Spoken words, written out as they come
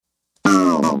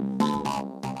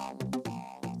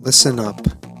Listen up.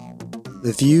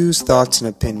 The views, thoughts, and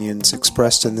opinions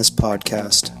expressed in this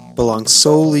podcast belong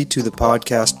solely to the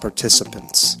podcast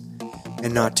participants,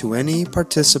 and not to any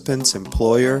participant's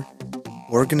employer,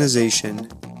 organization,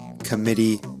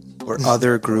 committee, or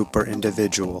other group or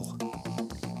individual.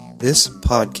 This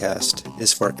podcast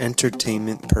is for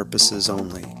entertainment purposes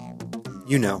only.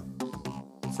 You know,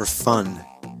 for fun.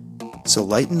 So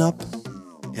lighten up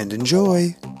and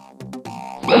enjoy.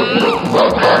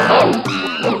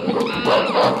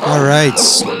 All right,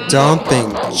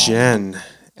 Stomping Jen.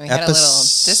 We had a little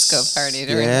disco party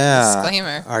during the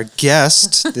disclaimer. Our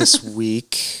guest this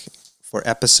week for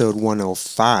episode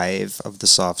 105 of the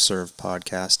Soft Serve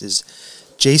podcast is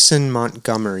Jason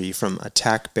Montgomery from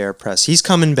Attack Bear Press. He's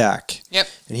coming back. Yep.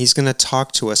 And he's going to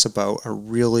talk to us about a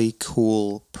really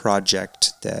cool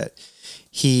project that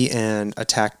he and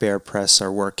Attack Bear Press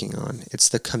are working on. It's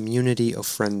the Community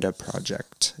Ofrenda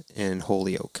project in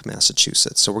Holyoke,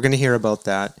 Massachusetts. So we're going to hear about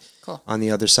that on the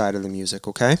other side of the music,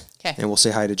 okay? Okay. And we'll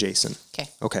say hi to Jason. Okay.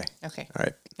 Okay. Okay. All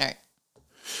right. All right.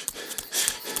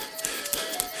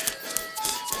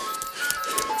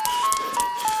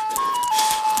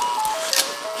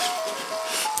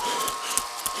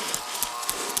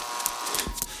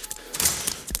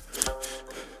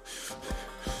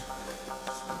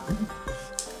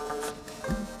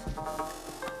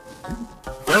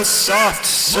 The Soft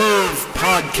Serve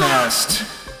Podcast.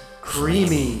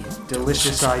 Creamy,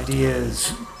 delicious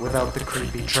ideas without the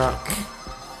creepy truck.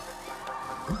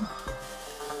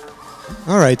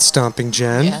 All right, Stomping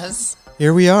Jen. Yes.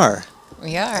 Here we are.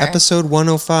 We are. Episode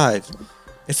 105.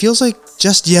 It feels like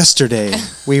just yesterday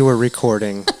we were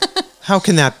recording. How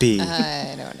can that be?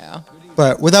 I don't know.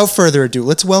 But without further ado,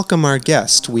 let's welcome our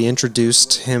guest. We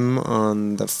introduced him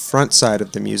on the front side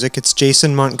of the music. It's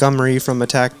Jason Montgomery from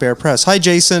Attack Bear Press. Hi,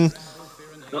 Jason.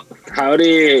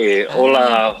 Howdy.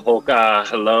 Hola, Hoka.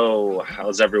 Hello.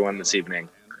 How's everyone this evening?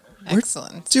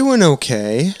 Excellent. Doing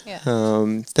okay.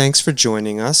 Yeah. Thanks for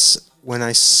joining us. When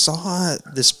I saw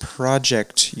this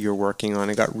project you're working on,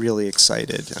 I got really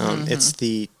excited. It's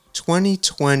the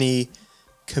 2020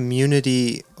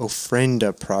 Community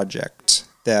Ofrenda project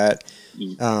that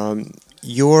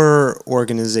your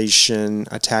organization,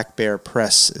 Attack Bear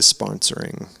Press, is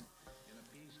sponsoring.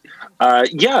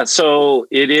 So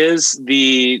it is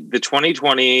the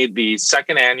 2020, the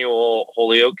second annual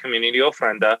Holyoke Community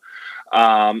Ofrenda.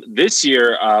 This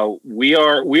year, we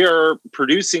are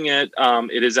producing it.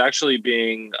 It is actually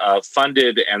being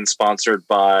funded and sponsored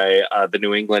by the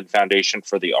New England Foundation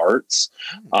for the Arts.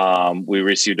 We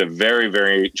received a very,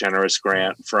 very generous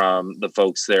grant from the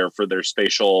folks there for their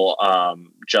spatial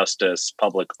justice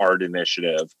public art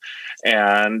initiative.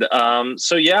 And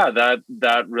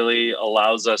that really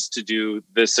allows us to do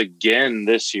this again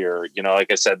this year. You know,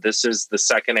 like I said, this is the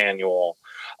second annual.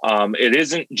 It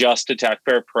isn't just Attack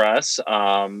Bear Press.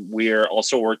 We are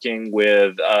also working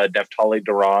with Neftali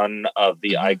Duran of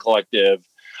the I Collective.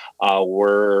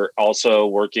 We're also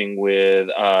working with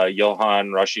Johan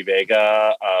Rashi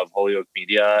Vega of Holyoke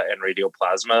Media and Radio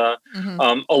Plasma.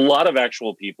 A lot of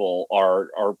actual people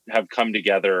have come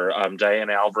together.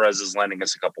 Diana Alvarez is lending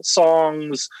us a couple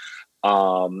songs.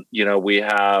 We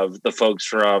have the folks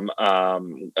from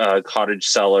Cottage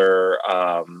Cellar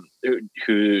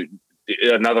who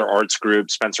another arts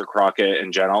group, Spencer Crockett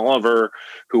and Jen Oliver,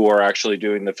 who are actually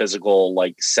doing the physical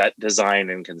set design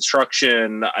and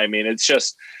construction. I mean, it's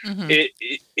just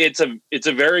it's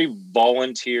a very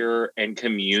volunteer and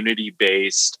community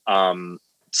based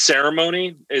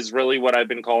ceremony is really what I've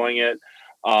been calling it.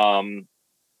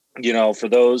 For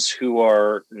those who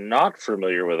are not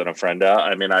familiar with an ofrenda,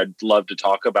 I mean, I'd love to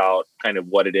talk about kind of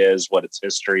what it is, what its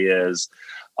history is,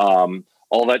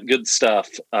 all that good stuff,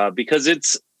 because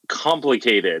it's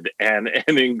complicated and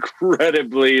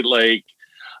incredibly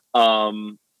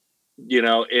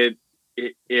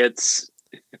it's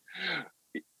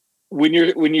when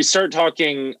you start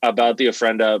talking about the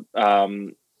ofrenda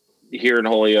here in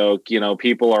Holyoke,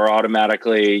 people are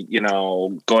automatically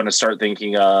going to start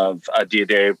thinking of Dia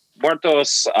de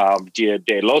Muertos, Dia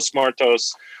de los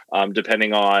Muertos,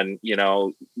 depending on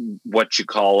what you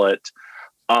call it,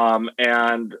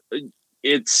 and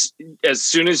it's as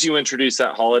soon as you introduce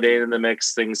that holiday in the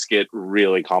mix, things get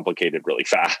really complicated really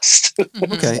fast.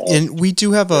 Okay, and we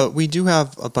do have a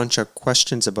bunch of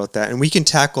questions about that, and we can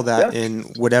tackle that in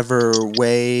whatever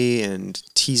way and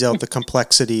tease out the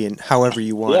complexity and however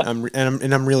you want.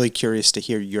 I'm really curious to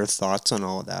hear your thoughts on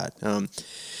all of that.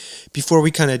 Before we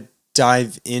kind of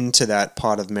dive into that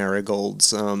pot of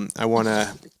marigolds, I want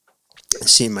to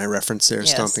See my reference there,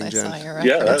 Yes, Stomping I Jen. saw your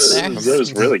Yeah, reference there. that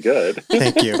was really good.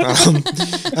 Thank you.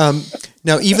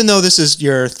 Now, even though this is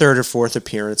your third or fourth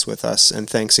appearance with us, and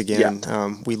thanks again,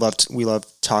 we love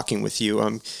talking with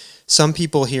you. Some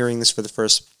people hearing this for the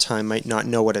first time might not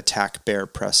know what Attack Bear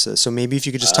Press is. So maybe if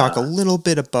you could just talk a little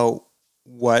bit about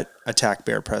what Attack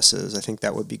Bear Press is, I think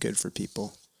that would be good for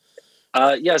people.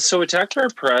 So Attack Bear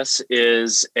Press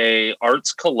is a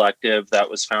arts collective that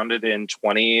was founded in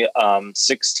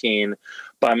 2016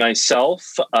 by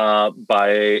myself,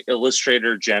 by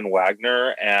illustrator Jen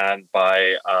Wagner, and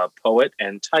by poet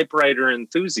and typewriter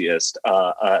enthusiast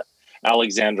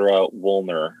Alexandra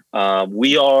Woolner.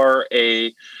 We are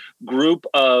a group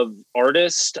of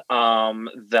artists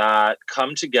that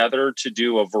come together to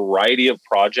do a variety of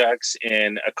projects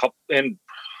in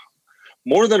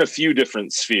more than a few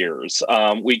different spheres.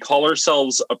 We call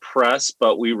ourselves a press,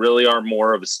 but we really are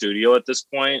more of a studio at this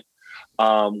point.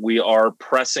 We are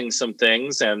pressing some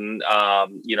things, and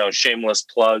shameless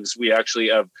plugs. We actually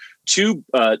have two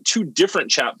different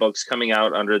chapbooks coming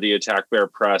out under the Attack Bear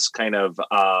Press kind of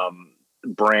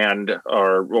brand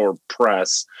or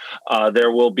press.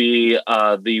 There will be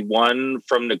the one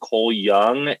from Nicole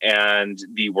Young and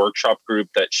the workshop group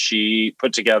that she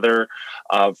put together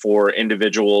for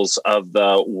individuals of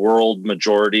the world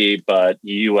majority but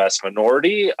U.S.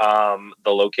 minority.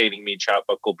 The Locating Me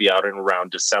chapbook will be out in around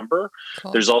December.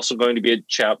 Cool. There's also going to be a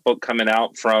chapbook coming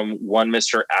out from one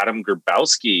Mr. Adam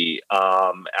Grabowski.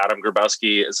 Adam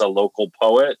Grabowski is a local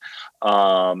poet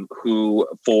who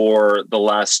for the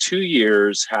last 2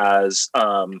 years has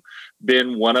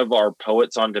been one of our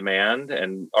poets on demand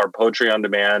and our poetry on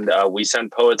demand. We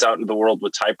send poets out into the world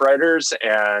with typewriters,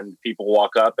 and people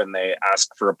walk up and they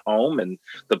ask for a poem, and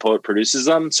the poet produces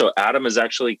them. So Adam has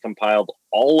actually compiled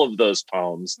all of those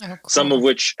poems, cool. Some of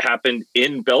which happened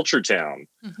in Belchertown.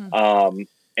 Mm-hmm.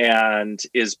 And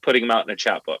is putting them out in a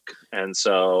chapbook. And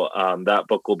so that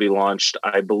book will be launched,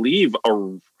 I believe,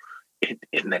 in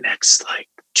the next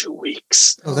 2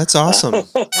 weeks. Oh, that's awesome.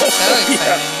 That's so exciting.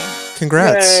 Yeah.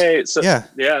 Congrats. Yay. So,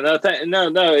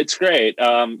 no, it's great.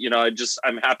 I'm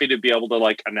happy to be able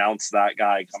to announce that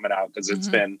guy coming out, because it's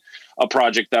been a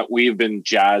project that we've been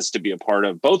jazzed to be a part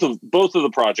of. Both of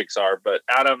the projects are, but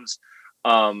Adam's,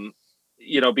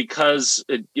 because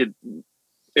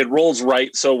it rolls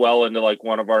right so well into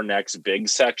one of our next big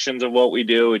sections of what we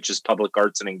do, which is public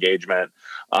arts and engagement.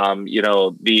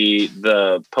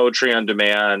 The poetry on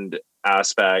demand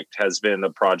aspect has been a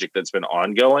project that's been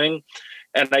ongoing.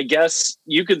 And I guess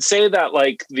you could say that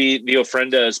the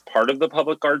Ofrenda is part of the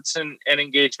public arts and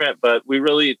engagement, but we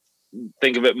really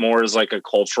think of it more as a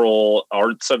cultural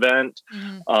arts event.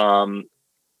 Mm-hmm.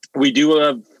 We do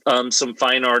have some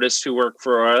fine artists who work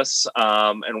for us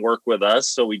and work with us.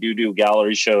 So we do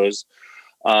gallery shows.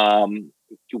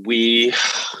 We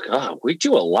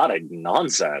do a lot of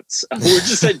nonsense. We're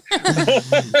just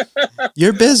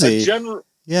you're busy.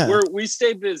 We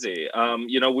stay busy.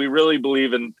 We really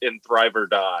believe in thrive or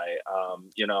die.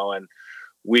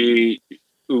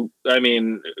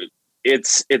 And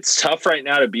it's tough right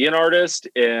now to be an artist,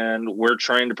 and we're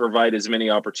trying to provide as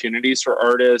many opportunities for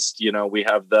artists. We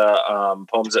have the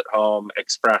Poems at Home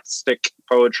Expresstic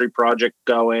Poetry Project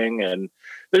going, and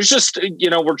there's just,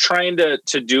 we're trying to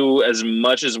do as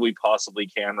much as we possibly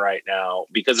can right now,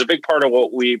 because a big part of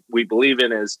what we believe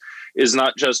in is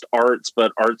not just arts,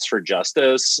 but arts for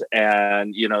justice.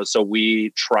 And, so we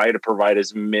try to provide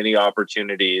as many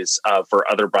opportunities for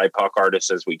other BIPOC artists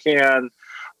as we can.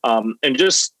 And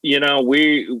just,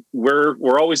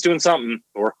 we're always doing something.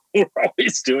 We're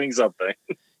always doing something.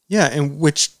 Yeah. And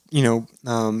which,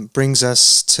 brings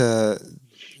us to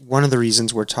one of the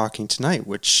reasons we're talking tonight,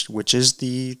 which is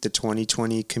the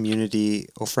 2020 Community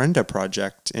Ofrenda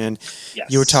Project. And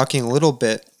yes, you were talking a little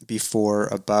bit before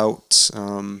about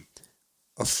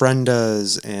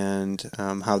ofrendas and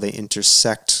how they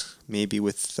intersect maybe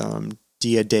with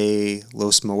Dia de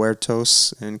los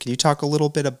Muertos. And can you talk a little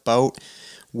bit about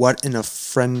what an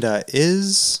ofrenda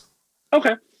is?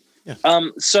 Okay. Yeah.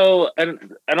 So an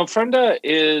ofrenda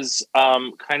is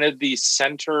kind of the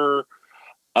center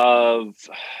of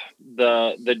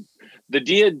the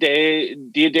Dia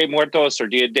de Muertos or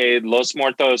Dia de los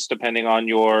Muertos, depending on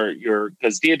your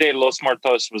because Dia de los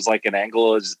Muertos was like an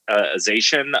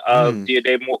Anglicization of Dia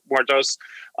de Muertos,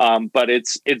 but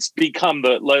it's become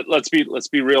let's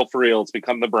be real for real. It's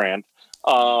become the brand,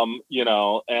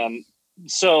 and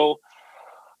so.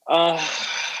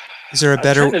 Is there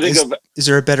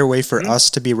a better way for us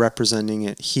to be representing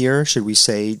it here? Should we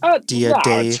say Dia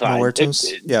de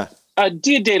Muertos?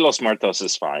 Dia de los Muertos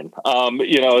is fine.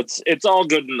 It's all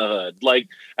good in the hood.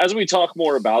 As we talk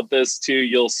more about this too,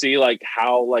 you'll see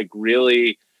how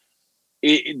really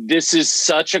this is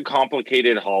such a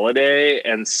complicated holiday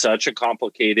and such a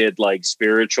complicated like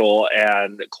spiritual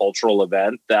and cultural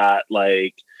event that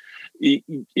like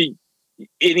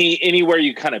anywhere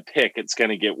you kind of pick, it's going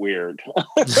to get weird.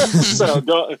 So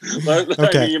I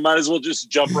mean, you might as well just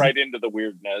jump right into the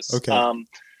weirdness. Okay.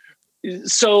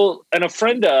 So an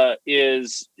ofrenda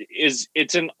is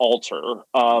it's an altar.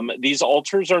 These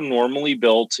altars are normally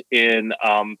built in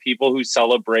people who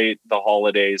celebrate the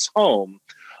holidays home.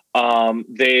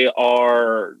 You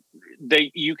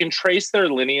can trace their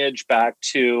lineage back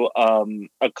to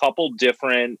a couple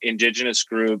different indigenous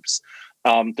groups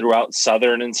throughout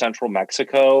southern and central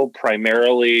Mexico,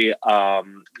 primarily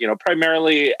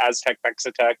Aztec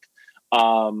Mexitec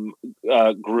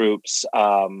groups.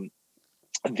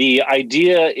 The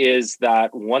idea is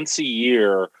that once a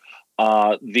year,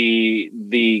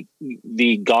 the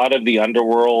god of the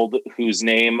underworld, whose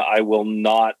name I'm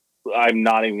not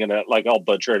even gonna I'll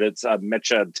butcher it. It's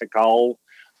Mecha Tikal,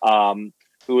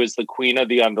 who is the queen of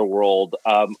the underworld,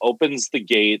 opens the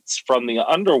gates from the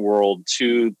underworld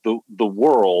to the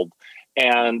world,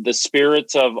 and the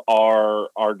spirits of our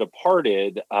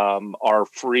departed are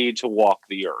free to walk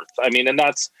the earth. I mean, and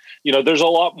that's, there's a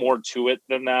lot more to it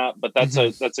than that, but that's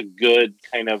a good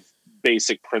kind of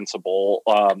basic principle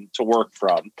to work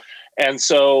from. And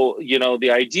so,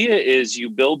 the idea is you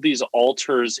build these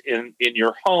altars in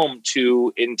your home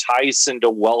to entice and to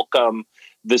welcome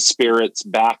the spirits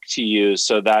back to you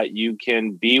so that you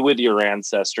can be with your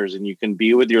ancestors and you can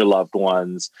be with your loved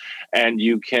ones and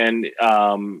you can,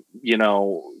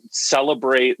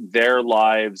 celebrate their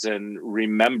lives and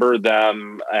remember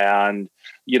them. And,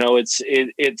 it's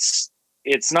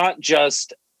not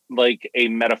just like a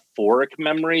metaphoric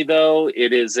memory, though.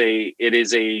 It is a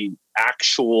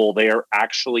actual, they are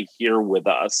actually here with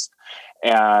us.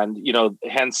 And,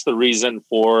 hence the reason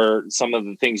for some of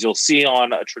the things you'll see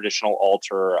on a traditional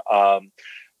altar. A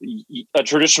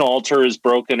traditional altar is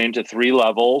broken into 3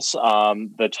 levels.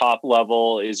 The top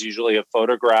level is usually a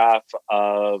photograph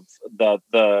of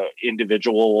the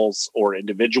individuals or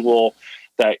individual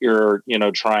that you're,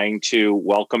 trying to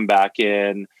welcome back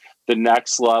in. The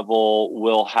next level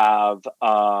will have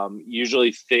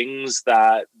usually things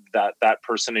that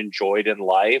person enjoyed in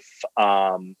life.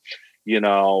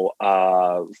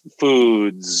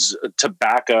 Foods,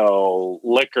 tobacco,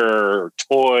 liquor,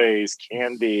 toys,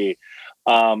 candy.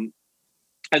 And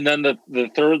then the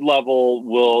third level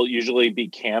will usually be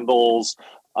candles.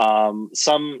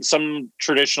 Some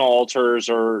traditional altars,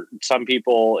 or some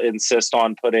people insist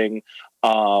on putting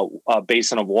a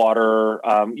basin of water.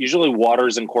 Usually water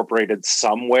is incorporated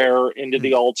somewhere into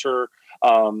the altar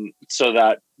so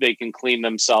that they can clean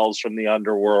themselves from the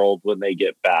underworld when they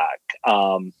get back.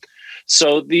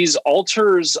 So these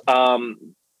altars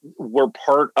were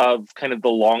part of kind of the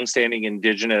longstanding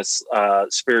indigenous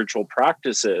spiritual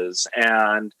practices.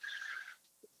 And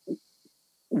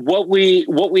what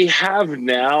we have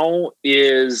now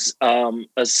is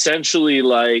essentially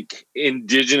like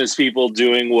indigenous people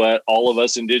doing what all of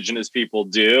us indigenous people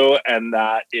do, and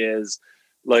that is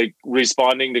like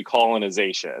responding to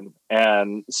colonization.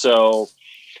 And so,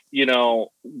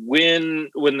 when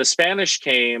the Spanish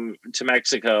came to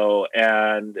Mexico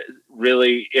and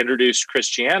really introduced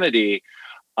Christianity,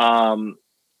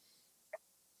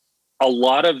 a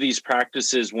lot of these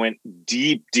practices went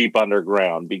deep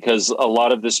underground, because a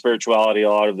lot of this spirituality, a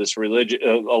lot of these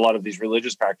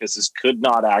religious practices could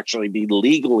not actually be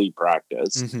legally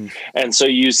practiced. Mm-hmm. And so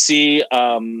you see,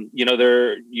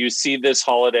 you see this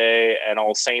holiday and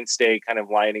All Saints Day kind of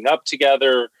lining up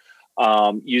together.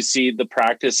 You see the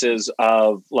practices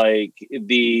of like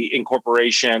the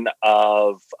incorporation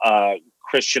of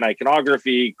Christian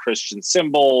iconography, Christian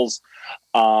symbols,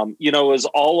 is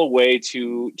all a way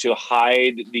to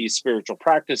hide these spiritual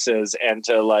practices and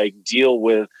to like deal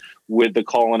with the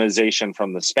colonization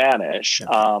from the Spanish.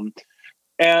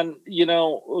 And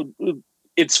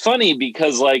it's funny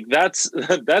because like that's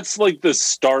like the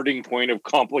starting point of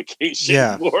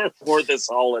complication for this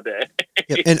holiday.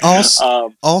 And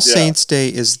All Saints Day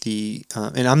is the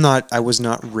and I was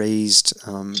not raised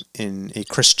in a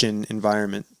Christian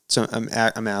environment, so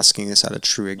I'm asking this out of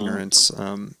true ignorance.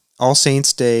 All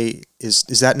Saints Day is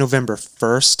that November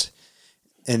 1st?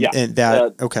 And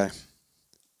that okay.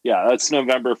 Yeah, that's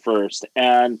November 1st.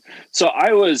 And so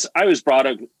I was brought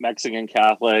up Mexican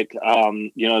Catholic.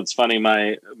 It's funny,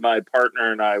 my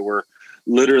partner and I were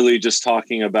literally just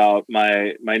talking about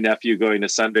my nephew going to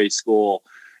Sunday school.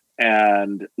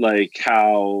 and like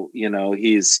how, you know,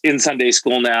 he's in Sunday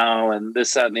school now and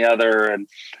this, that, and the other. And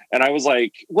I was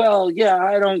like, well, yeah,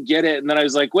 I don't get it. And then I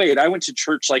was like, wait, I went to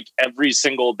church like every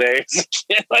single day as a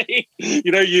kid. Like,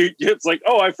 you know, it's like,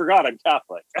 oh, I forgot I'm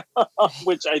Catholic,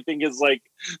 which I think is like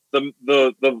the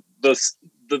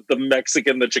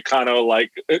Mexican, the Chicano,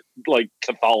 like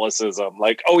Catholicism.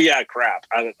 Like, oh yeah, crap,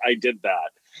 I did that.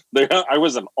 I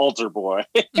was an altar boy.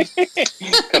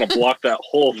 Kind of blocked that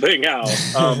whole thing out.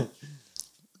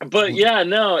 But yeah,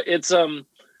 no, it's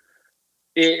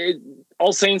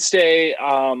All Saints Day,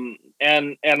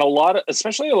 and a lot of,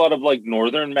 especially a lot of like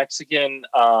northern Mexican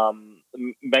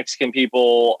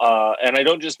people, and I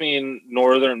don't just mean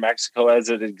northern Mexico as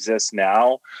it exists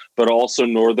now, but also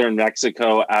northern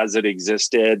Mexico as it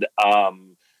existed,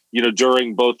 you know,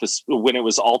 during both when it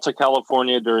was Alta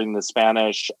California during the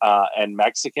Spanish and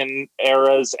Mexican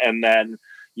eras, and then,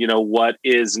 you know, what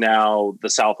is now the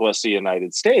Southwest of the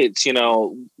United States. You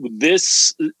know,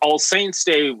 this All Saints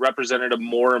Day represented a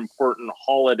more important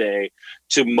holiday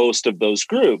to most of those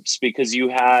groups, because you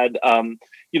had,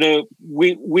 you know,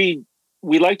 we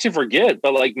like to forget,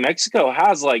 but like Mexico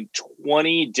has like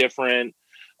 20 different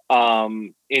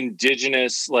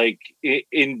indigenous, like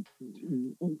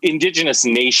indigenous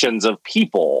nations of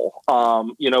people.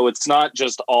 You know, it's not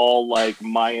just all like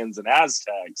Mayans and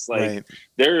Aztecs. Like, Right.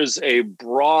 there's a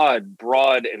broad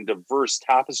and diverse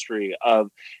tapestry of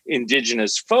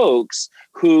indigenous folks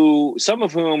who, some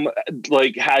of whom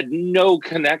like had no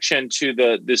connection to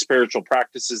the spiritual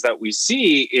practices that we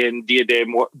see in Dia de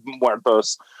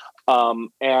Muertos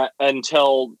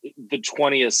until the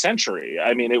 20th century.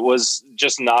 I mean, it was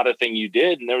just not a thing you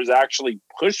did. And there was actually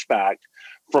pushback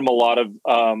from a lot of,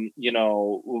 you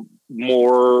know,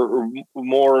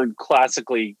 more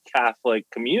classically Catholic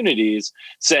communities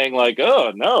saying like,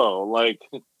 oh no, like,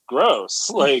 gross.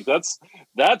 Like,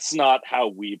 that's not how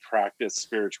we practice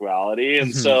spirituality.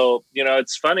 And so, you know,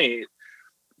 it's funny,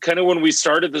 kind of when we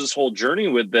started this whole journey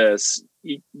with this,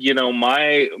 you know,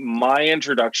 my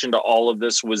introduction to all of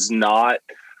this was not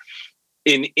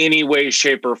in any way,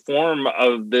 shape, or form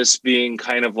of this being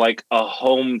kind of like a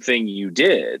home thing you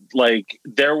did. Like,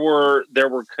 there were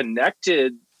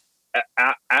connected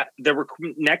there were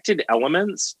connected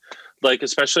elements, like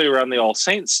especially around the All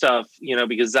Saints stuff, you know,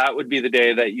 because that would be the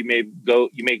day that you may go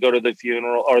to the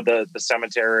funeral or the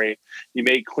cemetery. You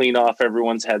may clean off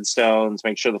everyone's headstones,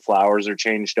 make sure the flowers are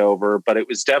changed over, but it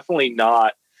was definitely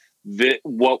not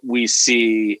what we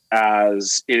see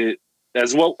as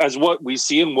what we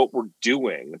see and what we're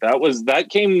doing. That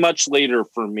came much later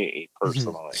for me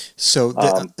personally. So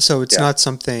it's not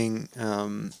something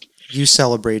you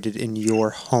celebrated in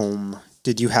your home.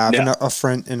 Did you have an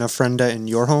ofrenda in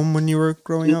your home when you were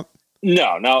growing up?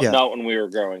 No, not when we were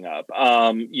growing up.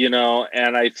 You know,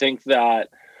 and I think that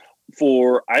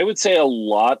I would say a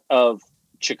lot of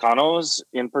Chicanos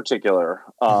in particular,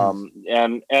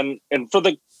 and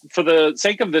for the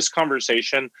sake of this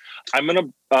conversation, I'm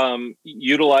going to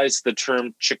utilize the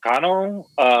term Chicano,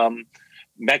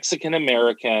 Mexican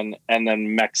American, and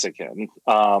then Mexican.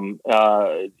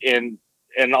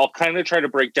 And I'll kind of try to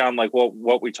break down like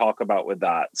what we talk about with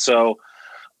that. So,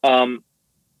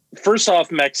 first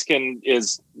off, Mexican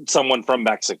is someone from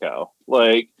Mexico,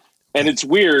 like, and it's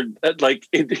weird. Like,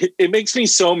 it makes me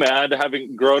so mad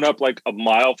having grown up like a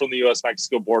mile from the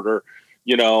U.S.-Mexico border,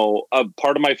 you know, a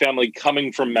part of my family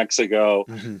coming from Mexico,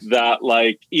 that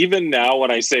like, even now when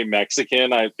I say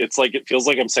Mexican, it's like, it feels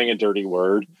like I'm saying a dirty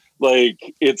word.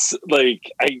 Like, it's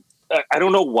like, I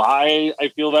don't know why I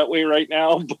feel that way right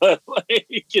now, but like,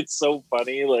 it's so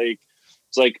funny. Like,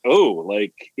 it's like, oh,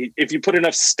 like if you put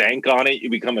enough stank on it, you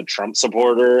become a Trump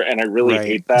supporter. And I really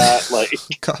hate that. Like,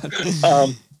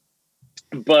 God.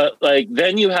 But like,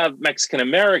 then you have Mexican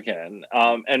American,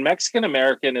 and Mexican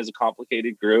American is a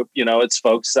complicated group. You know, it's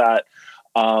folks that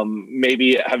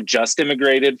maybe have just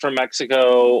immigrated from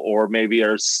Mexico, or maybe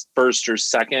are first or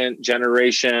second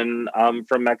generation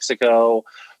from Mexico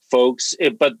folks.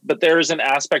 But there is an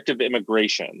aspect of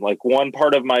immigration. Like, one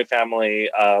part of my family,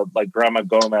 like Grandma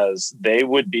Gomez, they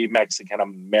would be Mexican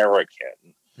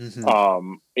American.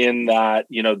 In that,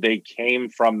 you know, they came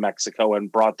from Mexico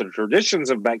and brought the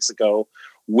traditions of Mexico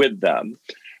with them.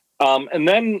 And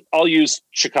then I'll use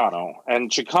Chicano. And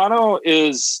Chicano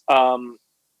is,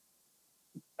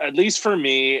 at least for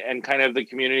me and kind of the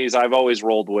communities I've always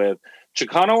rolled with,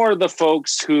 Chicano are the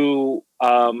folks who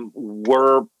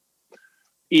were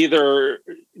either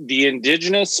the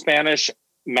indigenous Spanish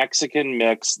Mexican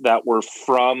mix that were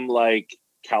from like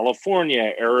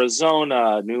California,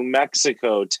 Arizona, New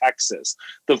Mexico, Texas.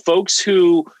 The folks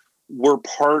who were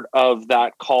part of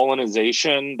that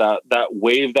colonization, that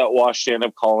wave that washed in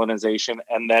of colonization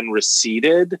and then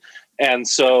receded. And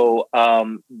so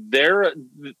there,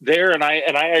 and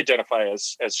I identify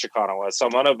as Chicano, as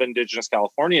someone of Indigenous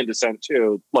Californian descent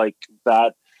too. Like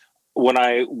that,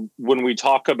 when we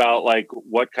talk about like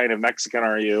what kind of Mexican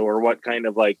are you, or what kind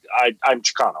of like I'm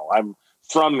Chicano. I'm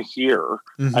from here.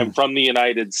 Mm-hmm. I'm from the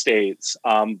United States,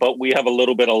 but we have a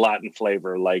little bit of Latin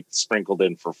flavor, like sprinkled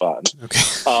in for fun.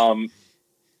 Okay.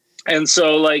 And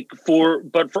so, like for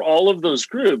all of those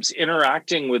groups,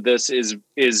 interacting with this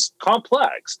is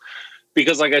complex,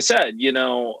 because, like I said,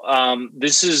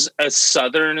 this is a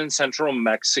Southern and Central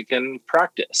Mexican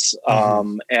practice,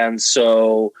 and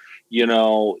so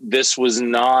this was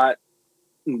not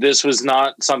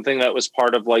something that was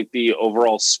part of like the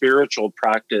overall spiritual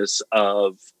practice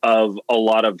of a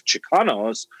lot of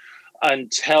Chicanos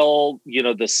until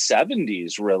the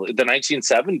 70s, really the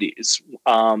 1970s,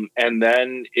 and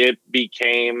then it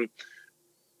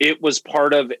was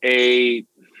part of an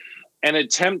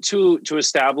attempt to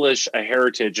establish a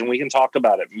heritage, and we can talk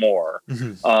about it more.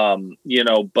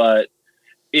 But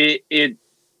it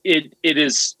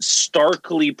is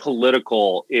starkly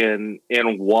political in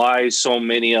why so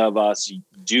many of us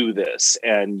do this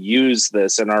and use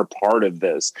this and are part of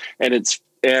this. And it's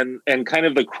and kind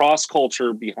of the cross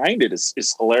culture behind it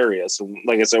is hilarious. And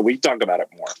like I said, we talk about it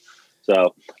more.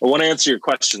 So I want to answer your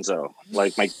questions though.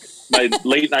 Like my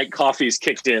late night coffee's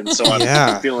kicked in, so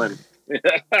I'm feeling.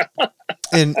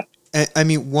 And I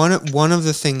mean, one of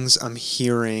the things I'm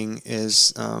hearing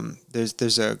is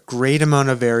there's a great amount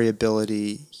of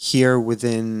variability here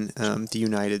within the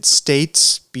United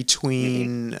States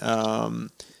between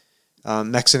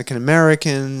Mexican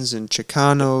Americans and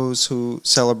Chicanos who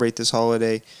celebrate this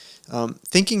holiday.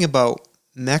 Thinking about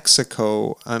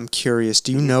Mexico, I'm curious.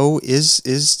 Do you know is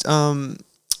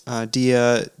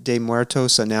Dia de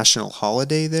Muertos a national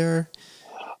holiday there?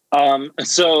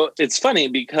 So it's funny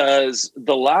because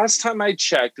the last time I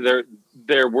checked,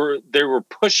 they were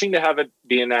pushing to have it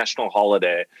be a national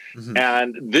holiday,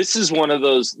 and this is one of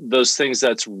those things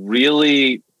that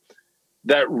really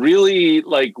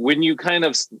like when you kind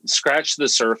of scratch the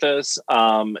surface,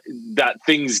 that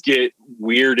things get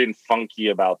weird and funky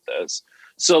about this.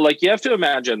 So like you have to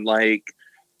imagine like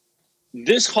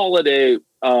this holiday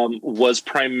was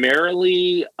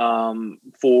primarily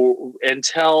for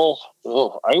until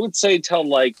I would say till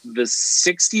like the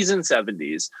 60s and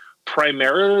 70s,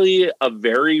 primarily a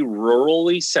very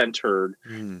rurally centered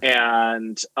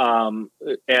and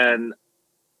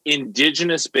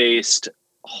indigenous based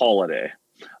holiday.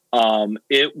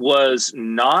 It was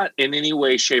not in any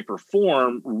way, shape, or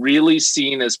form really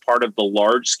seen as part of the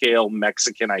large scale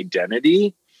Mexican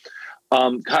identity.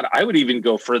 God, I would even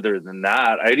go further than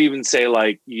that. I'd even say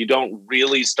like you don't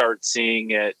really start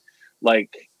seeing it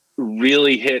like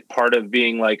really hit part of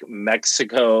being like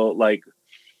Mexico until like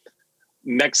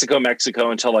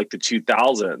the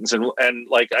 2000s. And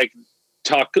like I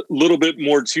talk a little bit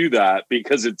more to that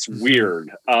because it's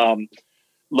weird.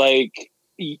 Like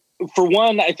for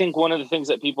one, I think one of the things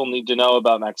that people need to know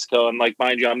about Mexico, and like,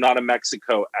 mind you, I'm not a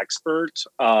Mexico expert.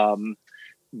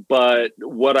 But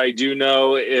what I do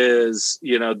know is,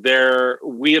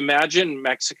 we imagine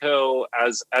Mexico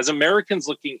as Americans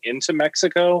looking into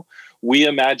Mexico, we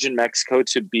imagine Mexico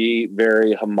to be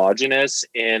very homogenous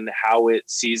in how it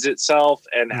sees itself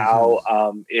and how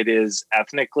it is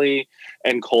ethnically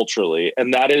and culturally.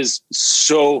 And that is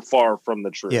so far from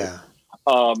the truth. Yeah.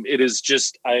 It is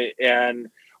just, and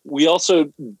we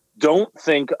also don't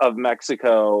think of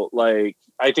Mexico like,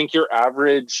 I think your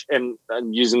average, and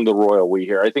I'm using the royal we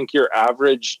here, I think your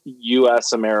average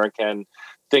U.S. American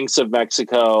thinks of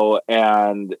Mexico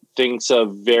and thinks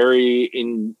of very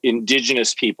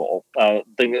indigenous people, a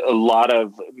lot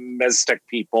of Mixtec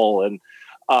people and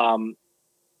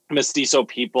mestizo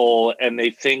people, and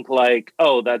they think like,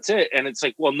 oh, that's it. And it's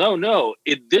like, well, no,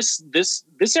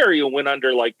 this area went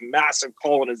under like massive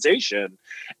colonization,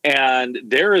 and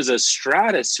there is a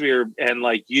stratosphere, and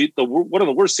like one of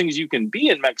the worst things you can be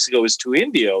in Mexico is to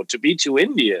be too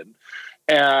Indian.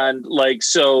 And like,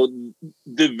 so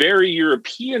the very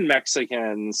European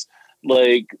Mexicans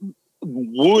like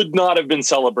would not have been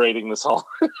celebrating this holiday.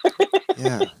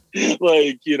 Yeah.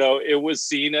 Like, it was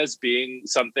seen as being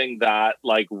something that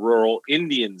like rural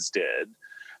Indians did.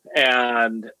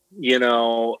 And,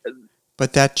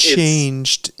 but that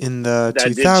changed in the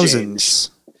 2000s.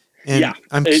 And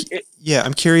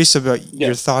I'm curious about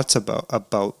your thoughts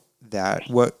about that.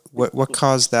 What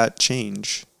caused that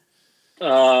change?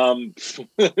 Um,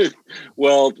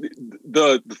 well,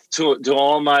 to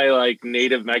all my like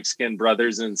native Mexican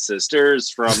brothers and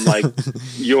sisters from like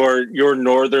your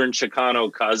northern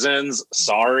Chicano cousins,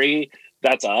 sorry,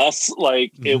 that's us.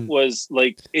 Like it was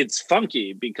like it's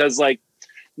funky because like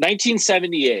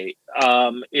 1978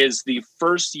 is the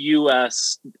first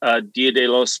U.S. Dia de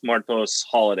los Muertos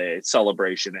holiday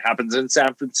celebration. It happens in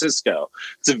San Francisco.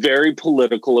 It's a very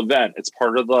political event. It's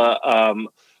part of the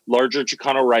larger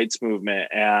Chicano rights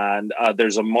movement. And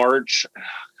there's a march.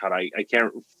 God, I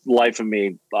can't, life of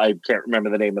me, I can't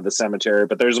remember the name of the cemetery,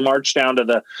 but there's a march down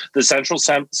to the Central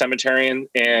Cemetery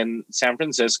in San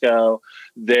Francisco.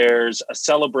 There's a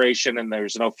celebration and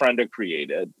there's an ofrenda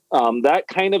created. That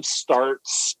kind of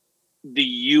starts the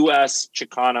U.S.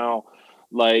 Chicano,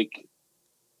 like,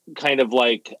 kind of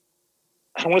like,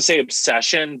 I don't want to say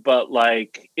obsession, but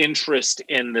like interest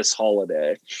in this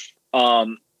holiday.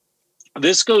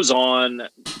 This goes on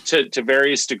to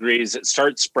various degrees. It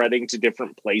starts spreading to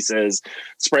different places. It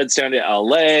spreads down to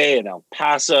LA and El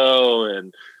Paso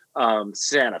and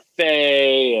Santa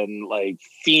Fe and like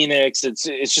Phoenix. It's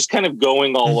just kind of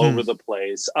going all over the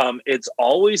place. It's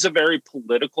always a very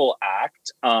political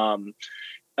act.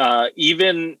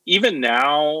 Even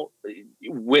now,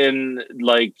 when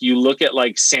like you look at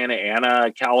like Santa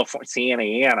Ana, California,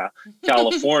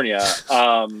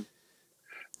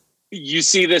 you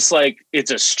see this like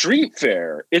it's a street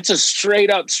fair. It's a straight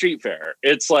up street fair.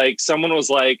 It's like someone was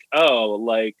like, oh,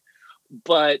 like,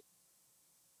 but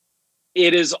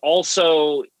it is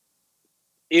also,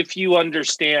 if you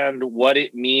understand what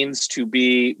it means to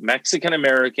be Mexican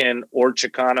American or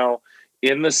Chicano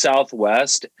in the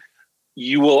Southwest,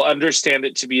 you will understand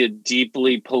it to be a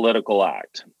deeply political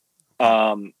act.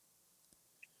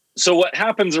 So what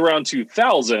happens around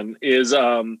 2000 is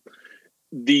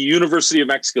the University of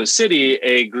Mexico City,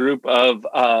 a group of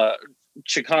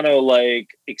Chicano like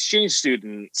exchange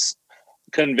students,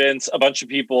 convince a bunch of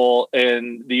people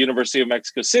in the University of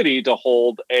Mexico City to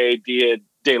hold a Dia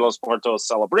de los Muertos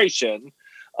celebration,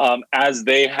 as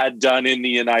they had done in the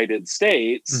United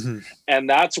States. And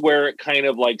that's where it kind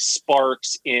of like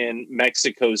sparks in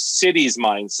Mexico City's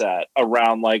mindset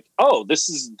around like, oh, this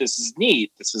is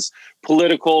neat. This is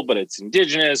political, but it's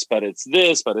indigenous, but it's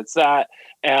this, but it's that.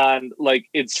 And like,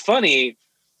 it's funny,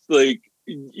 like,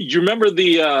 you remember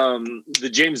the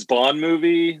James Bond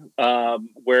movie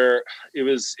where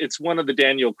it's one of the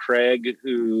Daniel Craig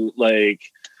who like,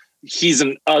 he's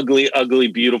an ugly,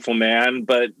 beautiful man,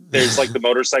 but there's like the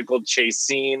motorcycle chase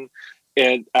scene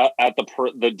and at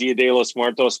the Dia de los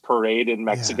Muertos parade in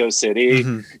Mexico City.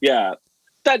 Yeah.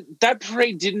 That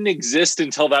parade didn't exist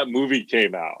until that movie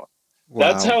came out. Wow.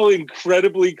 That's how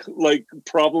incredibly like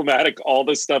problematic all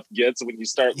this stuff gets when you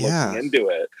start looking into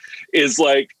it. Is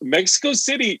like Mexico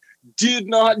City did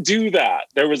not do that.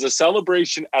 There was a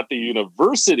celebration at the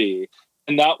university,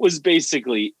 and that was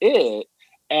basically it.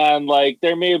 And like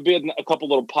there may have been a couple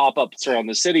little pop-ups around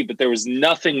the city, but there was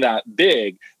nothing that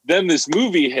big. Then this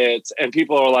movie hits, and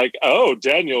people are like, "Oh,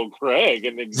 Daniel Craig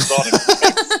and exotic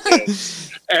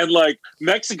Mexicans," and like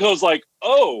Mexico's like,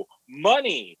 "Oh,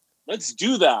 money. Let's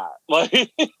do that."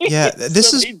 Like, yeah,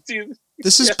 this is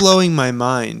blowing my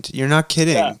mind. You're not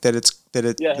kidding that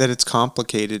it's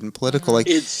complicated and political. Like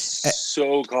it's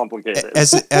so complicated.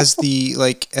 As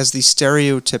the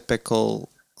stereotypical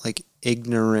like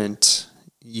ignorant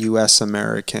U.S.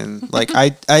 American, like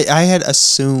I had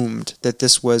assumed that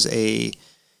this was a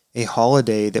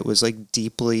holiday that was like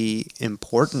deeply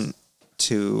important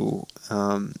to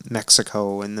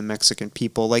Mexico and the Mexican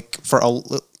people, like for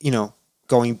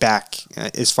going back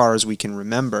as far as we can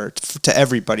remember to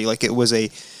everybody. Like it was a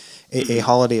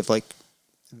holiday of like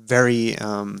very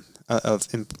of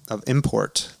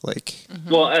import, like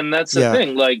well, and that's the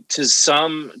thing, like to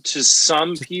some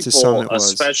people,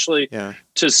 especially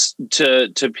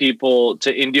to people,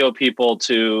 to Indio people,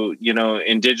 to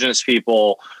indigenous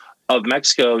people of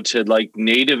Mexico, to like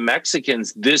native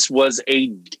Mexicans, this was a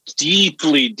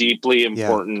deeply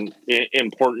important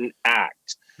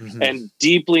act. And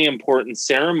deeply important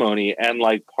ceremony. And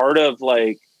like part of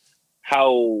like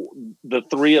how the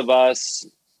three of us,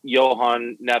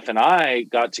 Johan, Neff, and I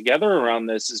got together around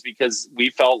this is because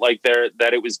we felt like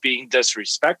that it was being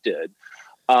disrespected.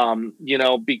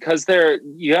 Because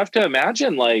you have to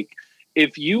imagine, like,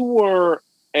 if you were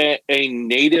a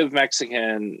native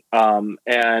Mexican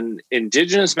and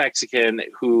indigenous Mexican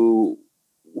who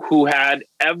had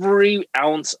every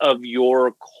ounce of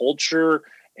your culture,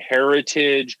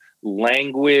 heritage,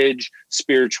 language,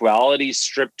 spirituality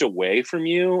stripped away from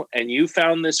you, and you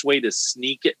found this way to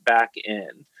sneak it back in.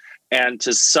 and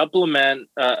to supplement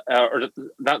or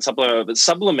not supplement, but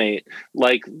sublimate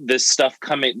like this stuff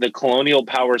coming, the colonial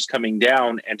powers coming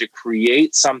down, and to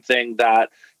create something that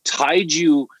tied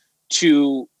you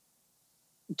to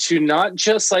not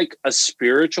just like a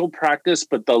spiritual practice,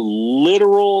 but the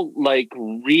literal like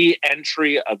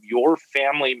re-entry of your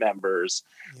family members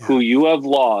who you have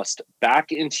lost back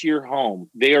into your home.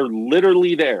 They are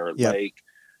literally there.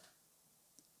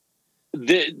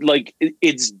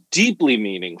 It's deeply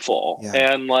meaningful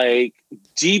and like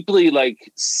deeply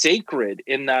like sacred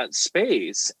in that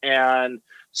space. And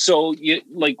so you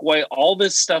like why all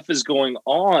this stuff is going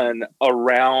on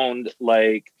around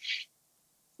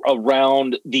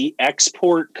the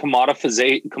export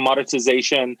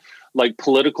commoditization, like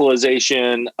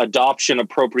politicalization, adoption,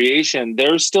 appropriation.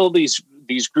 There's still these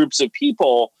groups of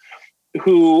people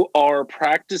who are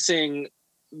practicing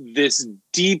this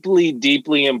deeply,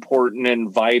 deeply important and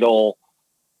vital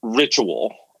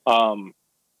ritual.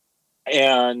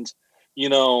 And, you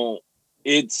know,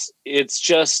 it's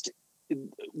just,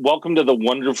 welcome to the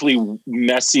wonderfully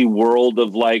messy world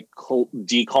of like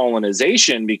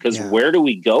decolonization, because where do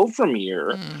we go from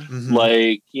here? Mm-hmm.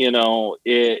 Like, you know,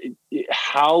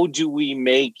 how do we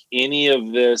make any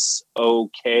of this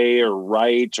okay or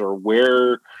right, or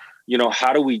where, you know,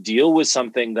 how do we deal with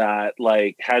something that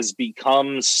like has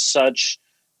become such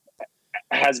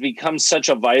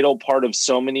a vital part of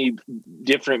so many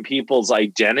different people's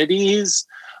identities,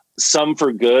 some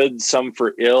for good, some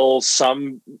for ill,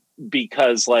 some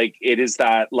because like it is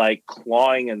that like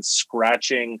clawing and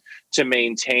scratching to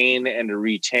maintain and to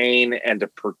retain and to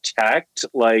protect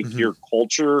like your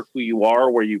culture, who you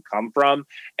are, where you come from,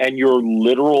 and your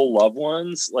literal loved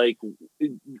ones. Like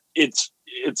it's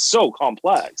so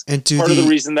complex. And part of the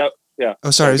reason that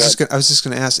Oh, sorry. I was just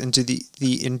going to ask, and do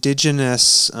the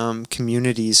indigenous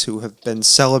communities who have been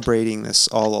celebrating this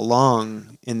all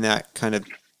along in that kind of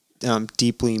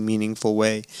deeply meaningful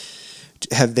way,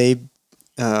 have they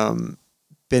been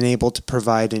able to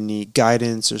provide any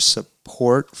guidance or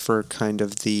support for kind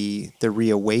of the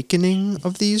reawakening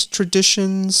of these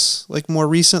traditions, like more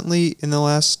recently in the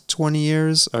last 20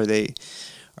 years? Are they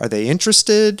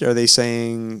interested? Are they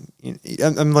saying?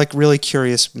 I'm like really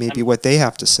curious, maybe what they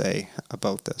have to say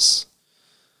about this.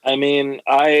 I mean,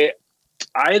 I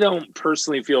don't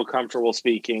personally feel comfortable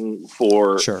speaking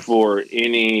for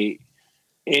any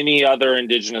other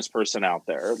indigenous person out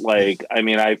there. Like, I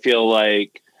mean, I feel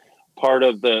like part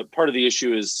of the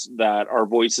issue is that our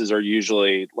voices are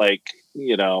usually like,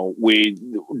 you know,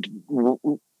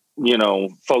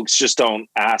 folks just don't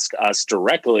ask us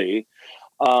directly.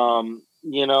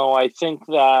 You know, I think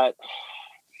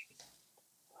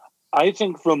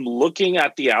from looking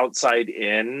at the outside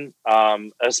in,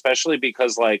 especially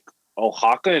because like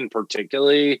Oaxaca in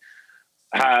particular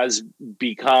has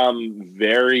become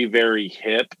very, very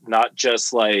hip, not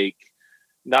just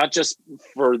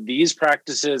for these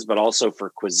practices, but also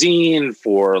for cuisine,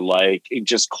 for like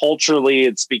just culturally,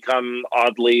 it's become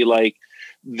oddly like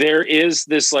there is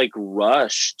this like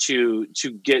rush to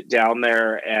get down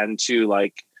there and to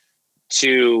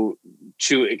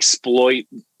exploit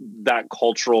that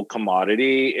cultural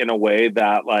commodity in a way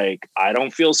that like I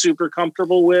don't feel super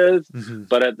comfortable with.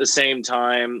 But at the same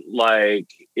time, like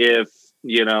if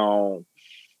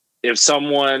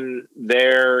someone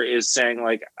there is saying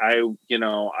like, I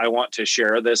want to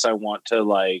share this, I want to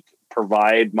like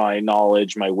provide my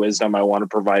knowledge, my wisdom, I want to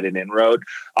provide an inroad,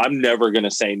 I'm never going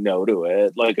to say no to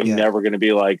it. Like, I'm never going to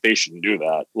be like, they shouldn't do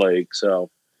that. Like, so.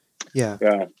 Yeah.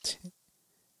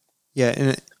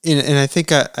 And I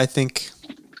think I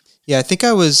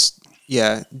was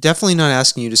definitely not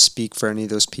asking you to speak for any of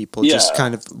those people. Just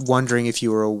kind of wondering if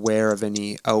you were aware of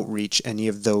any outreach any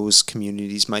of those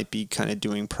communities might be kind of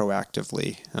doing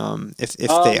proactively,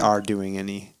 if they are doing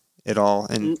any at all.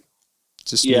 And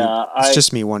just it's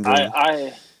just me wondering.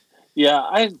 I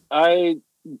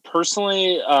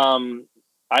personally,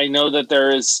 I know that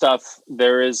there is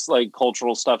like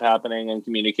cultural stuff happening and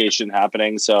communication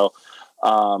happening. So,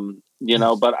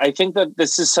 but I think that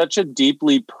this is such a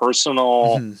deeply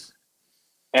personal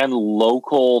and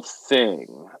local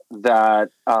thing that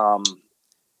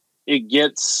it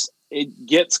gets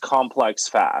complex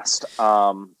fast.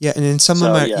 And in some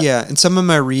of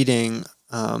my reading,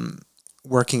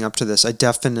 working up to this, I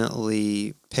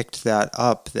definitely picked that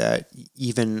up, that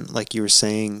even like you were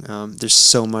saying, there's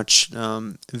so much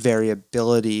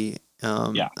variability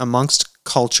amongst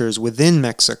cultures within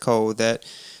Mexico that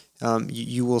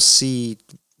you will see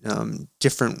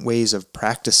different ways of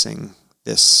practicing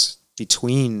this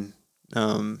between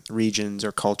regions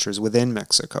or cultures within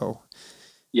Mexico.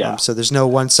 So there's no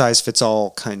one size fits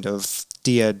all kind of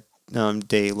Dia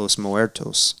de los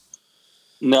Muertos.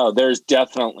 No, there's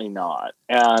definitely not.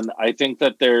 And I think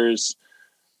that there's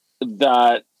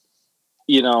that,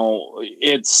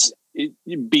 because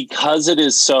it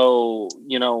is so,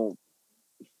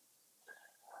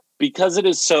 because it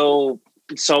is so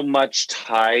much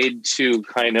tied to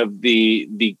kind of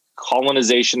the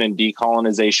colonization and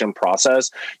decolonization process.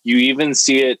 You even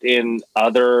see it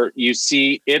you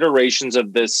see iterations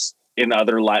of this in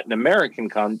other Latin American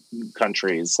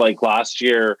countries. Like last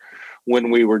year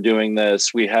when we were doing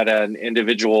this, we had an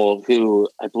individual who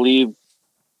I believe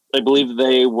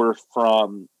they were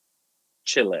from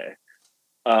Chile.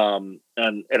 And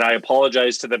I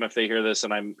apologize to them if they hear this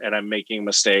and I'm making a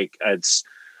mistake.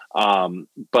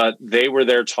 But they were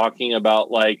there talking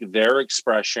about like their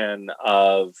expression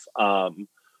of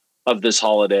this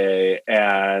holiday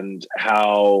and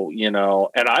how,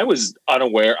 and I was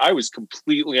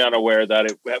completely unaware that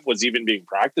it was even being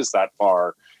practiced that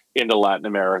far into Latin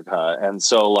America. And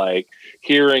so like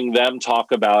hearing them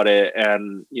talk about it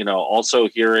and, also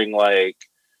hearing like,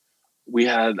 we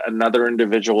had another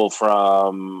individual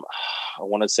from, I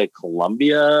want to say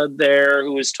Colombia there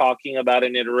who was talking about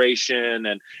an iteration.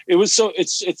 And it was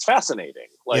it's fascinating.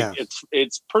 Like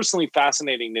it's personally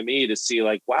fascinating to me to see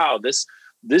like, wow, this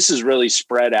is really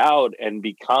spread out and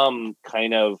become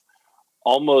kind of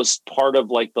almost part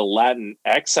of like the Latin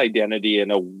X identity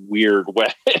in a weird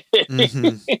way.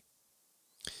 Mm-hmm.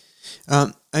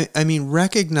 I mean,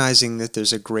 recognizing that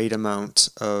there's a great amount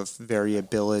of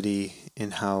variability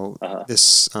in how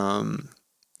this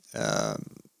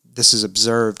is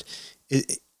observed,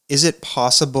 is it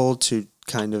possible to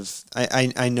kind of?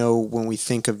 I know when we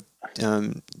think of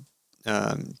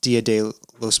Dia de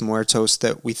los Muertos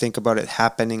that we think about it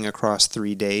happening across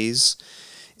 3 days.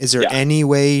 Is there any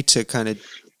way to kind of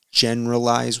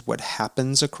generalize what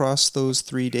happens across those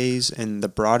 3 days in the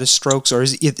broadest strokes, or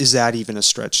is that even a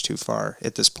stretch too far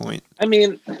at this point? I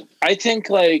mean, I think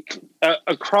like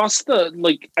across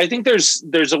I think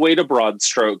there's a way to broad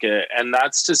stroke it, and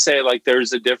that's to say like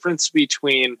there's a difference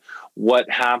between what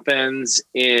happens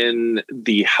in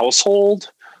the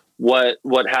household, what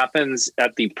happens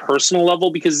at the personal level,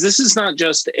 because this is not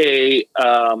just a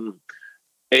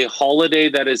holiday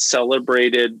that is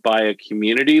celebrated by a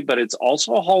community, but it's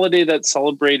also a holiday that's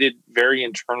celebrated very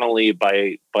internally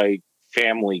by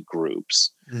family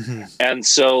groups. Mm-hmm. And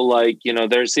so like,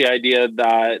 there's the idea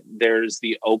that there's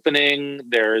the opening,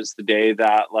 there's the day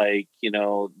that like,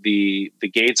 the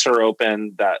gates are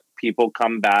open, that people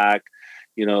come back,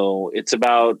 it's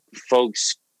about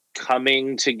folks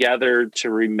coming together to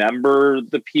remember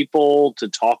the people, to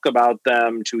talk about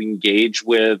them, to engage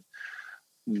with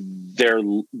their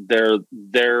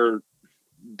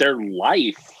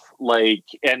life, like,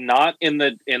 and not in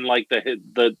the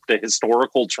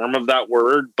historical term of that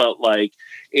word, but like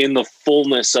in the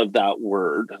fullness of that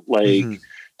word, like mm-hmm.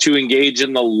 to engage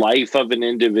in the life of an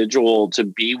individual, to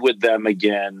be with them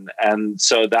again. And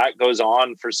so that goes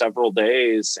on for several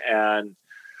days. And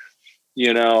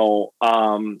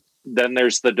then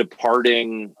there's the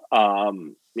departing,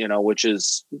 which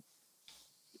is,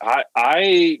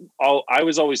 I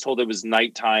was always told it was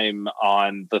nighttime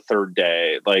on the third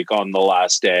day, like on the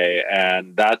last day.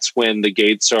 And that's when the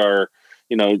gates are,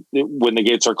 when the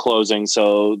gates are closing.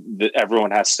 So everyone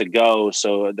has to go.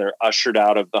 So they're ushered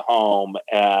out of the home,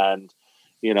 and,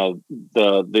 the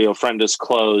ofrenda is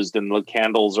closed and the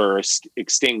candles are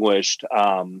extinguished.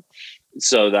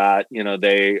 So that,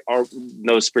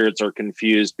 no spirits are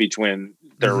confused between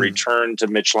their mm-hmm. return to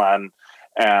Michelin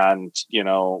and,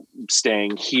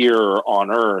 staying here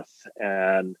on Earth.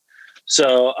 And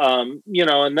so, and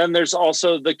then there's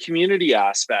also the community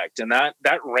aspect, and that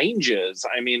ranges.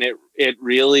 I mean, it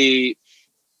really,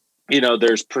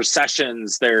 there's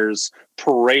processions, there's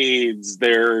parades,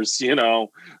 there's,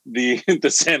 the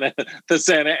Santa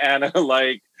Ana,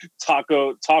 like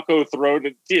taco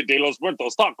throwdown, Dia de los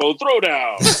Muertos taco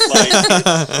throwdown. Like,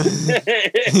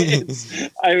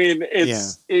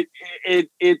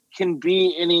 it can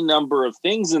be any number of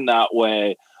things in that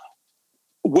way.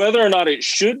 Whether or not it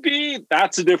should be,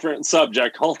 that's a different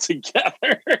subject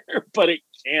altogether, but it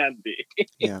can be.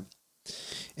 Yeah.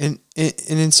 And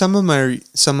in some of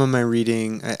my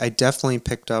reading, I definitely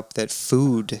picked up that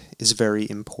food is very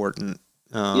important.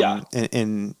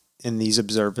 In these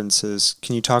observances,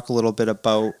 can you talk a little bit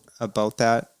about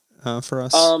that for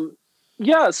us?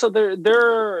 So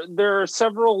there are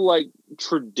several like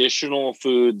traditional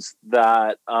foods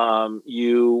that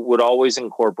you would always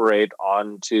incorporate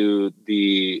onto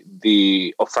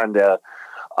the ofrenda.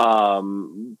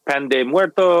 Pan de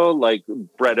muerto, like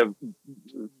bread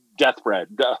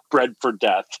for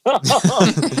death.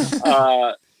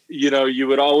 you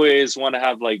would always want to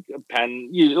have like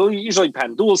usually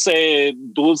pan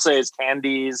dulces,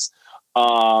 candies.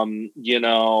 You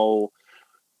know,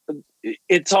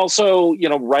 it's also,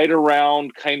 right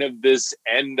around kind of this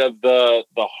end of the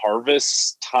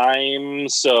harvest time.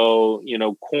 So,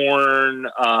 corn,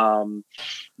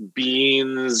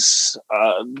 beans,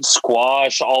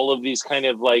 squash, all of these kind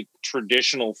of like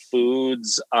traditional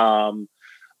foods.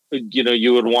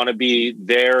 You would want to be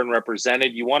there and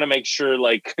represented. You want to make sure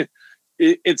like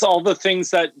it's all the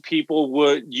things that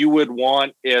you would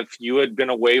want if you had been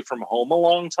away from home a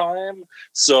long time.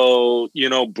 So,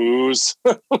 booze.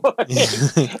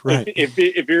 Right.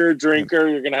 If you're a drinker,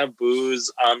 you're going to have booze.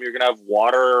 You're going to have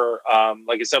water.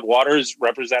 Like I said, water is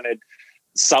represented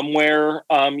somewhere,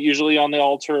 usually on the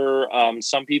altar.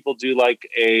 Some people do like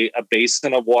a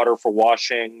basin of water for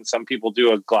washing. Some people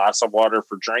do a glass of water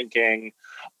for drinking,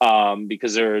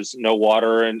 because there's no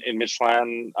water in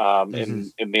Mictlan,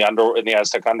 in the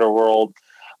Aztec underworld.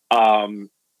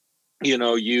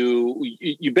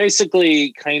 You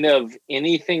basically kind of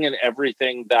anything and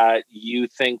everything that you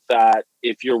think that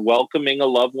if you're welcoming a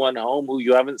loved one home who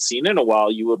you haven't seen in a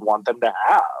while, you would want them to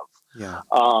have. Yeah.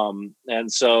 And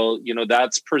so,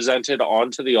 that's presented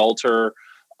onto the altar,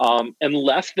 and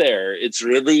left there. It's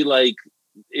really like,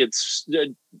 it's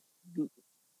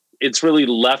really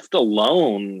left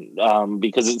alone,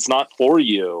 because it's not for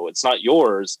you. It's not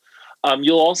yours.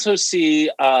 You'll also see,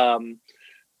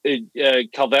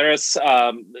 Calderas,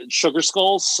 sugar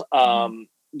skulls.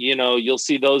 You'll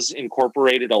see those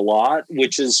incorporated a lot,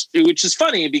 which is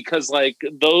funny because like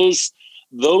those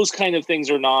kind of things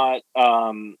are not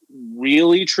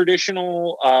really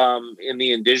traditional in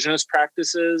the indigenous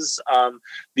practices.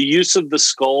 The use of the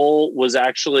skull was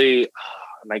actually,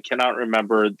 and I cannot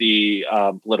remember the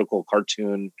political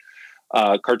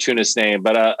cartoonist name,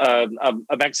 but a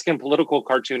Mexican political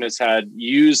cartoonist had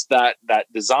used that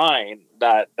design,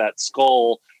 that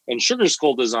skull and sugar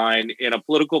skull design in a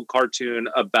political cartoon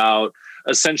about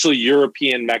essentially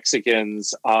European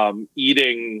Mexicans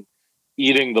eating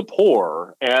the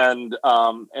poor, and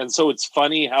so it's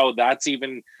funny how that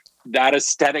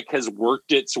aesthetic has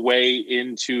worked its way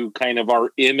into kind of our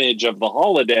image of the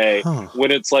holiday, when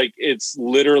it's like it's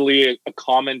literally a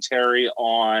commentary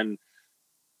on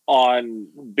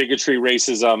bigotry,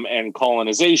 racism, and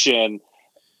colonization,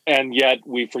 and yet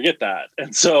we forget that.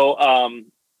 And so,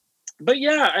 but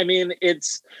yeah, I mean,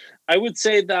 I would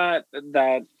say that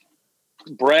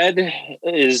bread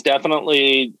is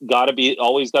definitely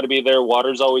always got to be there.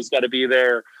 Water's always got to be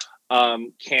there.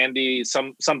 Candy,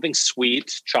 something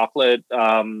sweet, chocolate,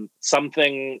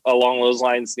 something along those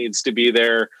lines needs to be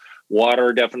there.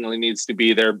 Water definitely needs to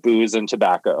be there. Booze and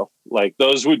tobacco, like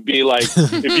those would be like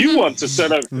if you want to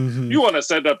set up, you want to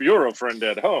set up your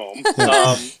Ofrenda at home.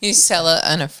 You sell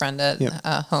an Ofrenda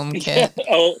home kit.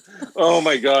 Oh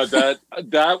my God,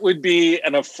 that would be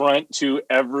an affront to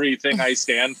everything I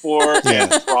stand for, and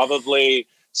probably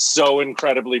so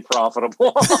incredibly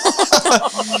profitable.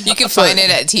 You can find it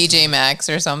at TJ Maxx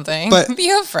or something. But be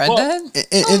Ofrenda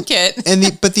home kit.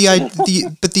 But the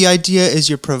idea is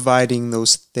you're providing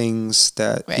those things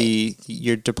that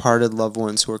your departed loved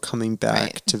ones who are coming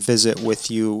back to visit with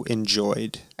you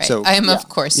enjoyed. Right. So I am of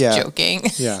course joking.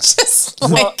 Yeah.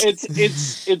 Well,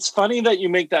 it's funny that you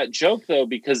make that joke though,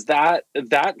 because that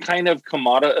kind of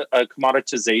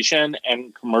commoditization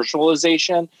and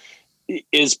commercialization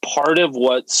is part of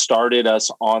what started us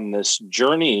on this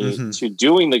journey to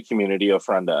doing the community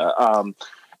ofrenda.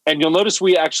 And you'll notice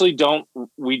we actually don't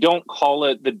call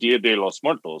it the Dia de los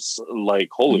Muertos, like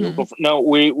Holy. No,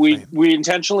 we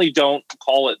intentionally don't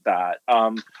call it that.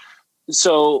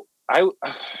 So it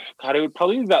would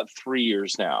probably be about 3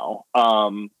 years now.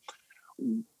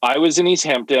 I was in East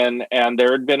Hampton, and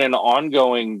there had been an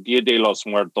ongoing Dia de los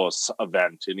Muertos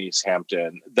event in East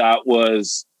Hampton that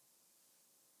was,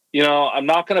 I'm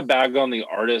not going to bag on the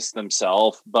artists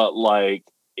themselves, but like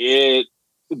the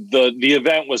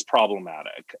event was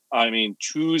problematic. I mean,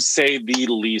 to say the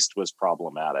least, was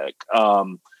problematic.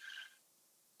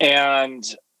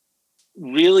 And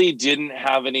really didn't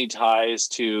have any ties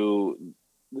to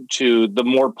the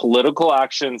more political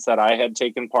actions that I had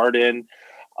taken part in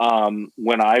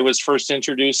when I was first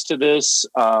introduced to this,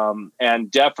 and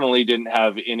definitely didn't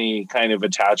have any kind of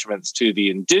attachments to the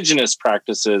indigenous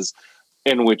practices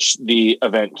in which the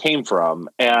event came from.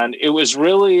 And it was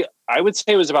really, I would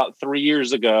say it was about 4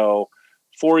 years ago,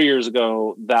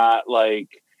 that like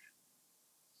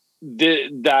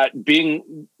that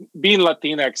being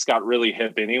Latinx got really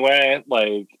hip anyway.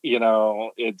 Like,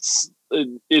 it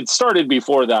started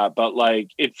before that, but like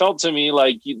it felt to me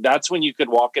like that's when you could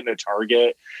walk into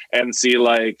Target and see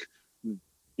like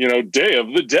Day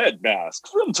of the Dead mask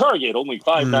from Target, only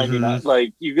 $5.99.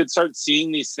 Like, you could start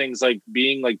seeing these things like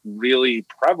being like really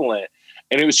prevalent,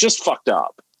 and it was just fucked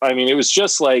up. I mean, it was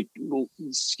just like,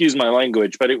 excuse my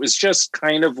language, but it was just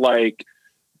kind of like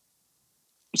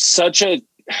such a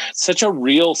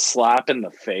real slap in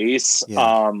the face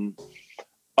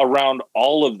around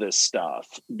all of this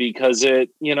stuff, because it,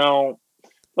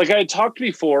 like I had talked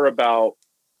before about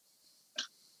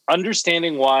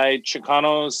understanding why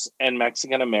Chicanos and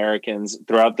Mexican Americans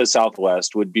throughout the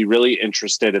Southwest would be really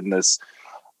interested in this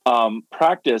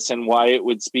practice, and why it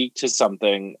would speak to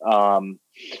something,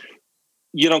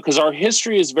 because our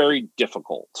history is very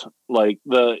difficult. Like,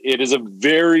 it is a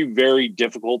very, very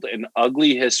difficult and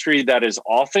ugly history that is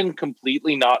often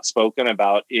completely not spoken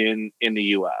about in the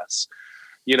U.S.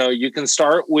 You can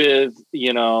start with,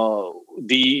 the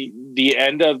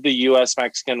end of the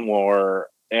U.S.-Mexican War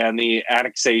and the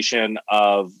annexation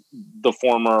of the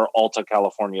former Alta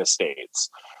California states.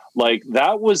 Like,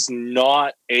 that was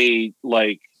not a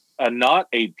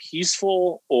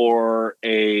peaceful or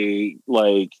it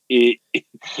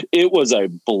was a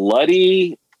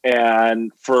bloody,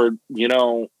 and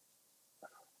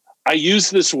I use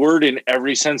this word in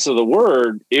every sense of the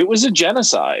word. It was a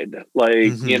genocide.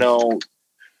 Like,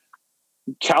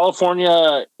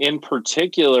 California in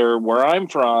particular, where I'm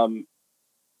from,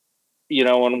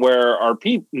 and where our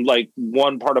people, like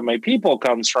one part of my people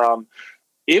comes from,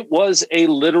 it was a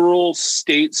literal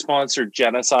state-sponsored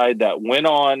genocide that went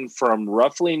on from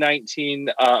roughly 18,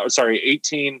 I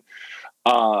think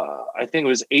it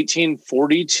was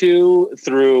 1842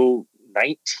 through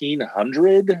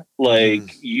 1900.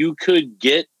 Like, you could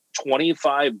get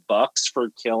 $25 for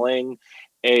killing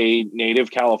a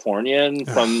native Californian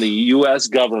from the U.S.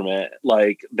 government.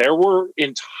 Like, there were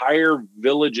entire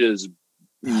villages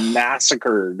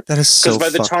massacred. That is so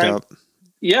fucked up.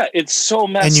 Yeah, it's so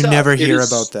messed up. And you never hear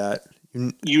about that.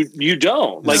 You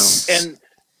don't. Like, no.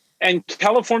 And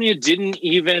California didn't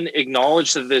even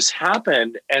acknowledge that this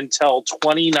happened until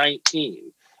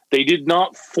 2019. They did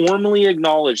not formally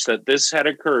acknowledge that this had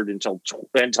occurred until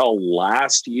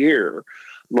last year.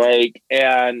 Like,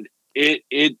 and it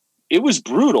was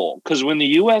brutal, because when the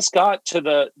U.S. got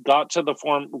to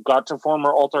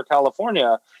former Alta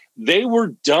California, they were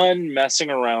done messing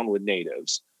around with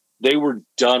natives. They were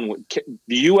done with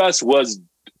the U.S. was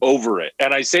over it.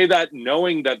 And I say that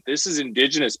knowing that this is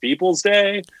Indigenous Peoples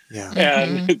Day. Yeah.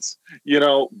 And it's,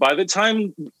 by the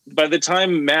time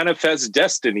Manifest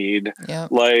Destiny,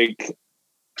 like,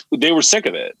 they were sick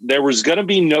of it. There was going to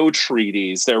be no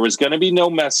treaties. There was going to be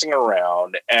no messing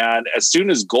around. And as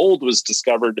soon as gold was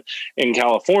discovered in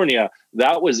California,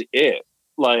 that was it.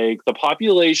 Like, the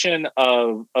population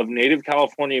of native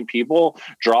Californian people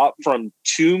dropped from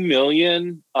 2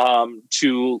 million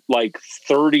to like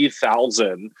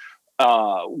 30,000.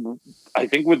 I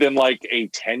think within like a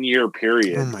 10-year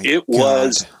period. It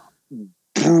was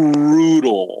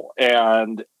brutal.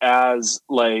 And as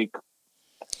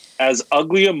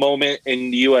ugly a moment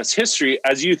in U.S. history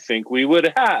as you think we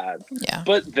would have. Yeah.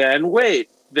 But then wait,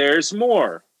 there's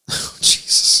more. Oh,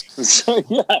 Jesus. So,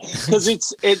 yeah, because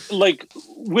it's like,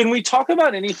 when we talk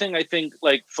about anything, I think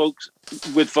like folks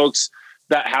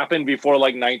that happened before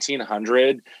like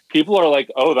 1900, people are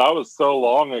like, oh, that was so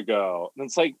long ago. And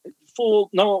it's like,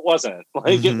 no, it wasn't.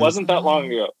 Like, it wasn't that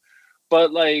long ago.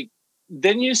 But like,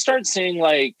 then you start seeing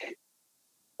like,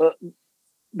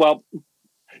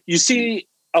 you see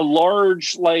a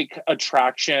large like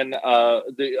attraction, a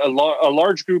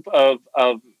large group of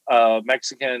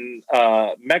Mexicans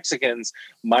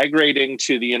migrating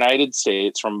to the United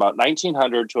States from about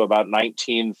 1900 to about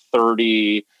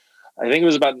 1930. I think it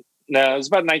was about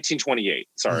 1928.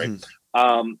 Sorry.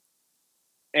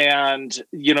 And,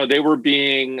 they were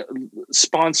being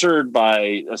sponsored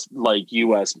by like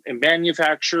U.S.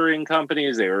 manufacturing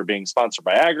companies. They were being sponsored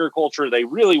by agriculture. They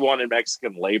really wanted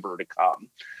Mexican labor to come.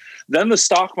 Then the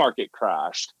stock market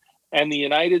crashed, and the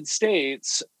United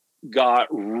States got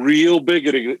real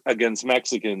big against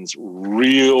Mexicans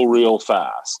real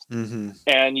fast.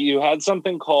 And you had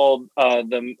something called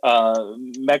the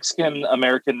Mexican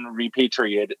American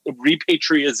repatriation.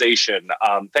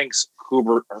 Thanks,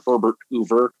 Herbert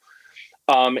Hoover.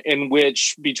 In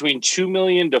which between 2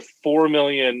 million to 4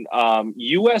 million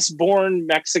U.S.-born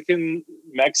Mexican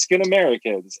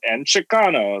Americans and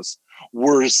Chicanos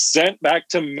were sent back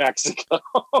to Mexico.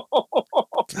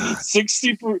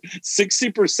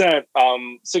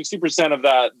 60% of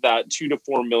that 2 to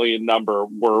 4 million number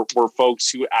were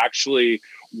folks who actually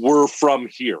were from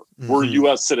here, were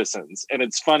U.S. citizens. And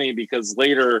it's funny because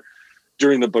later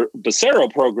during the Becerra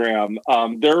program,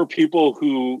 there are people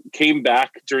who came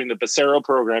back during the Becerra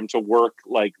program to work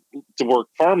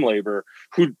farm labor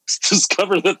who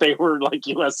discovered that they were like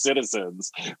U.S.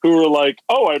 citizens who were like,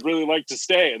 "Oh, I'd really like to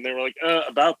stay," and they were like,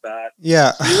 "About that,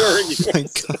 yeah." Oh my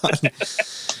God.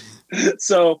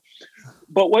 So.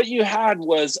 But what you had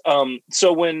was,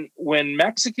 so when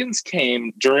Mexicans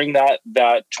came during that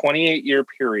 28-year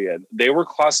period, they were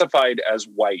classified as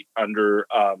white under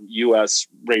U.S.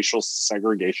 racial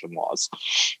segregation laws.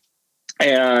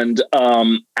 And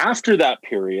after that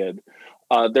period,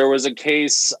 there was a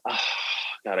case.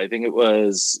 I think it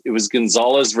was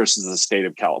Gonzalez versus the state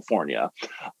of California,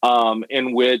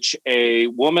 in which a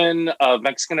woman of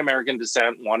Mexican American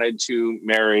descent wanted to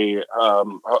marry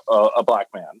a black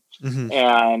man. Mm-hmm.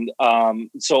 And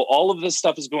so all of this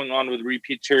stuff is going on with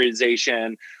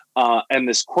repatriation, and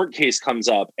this court case comes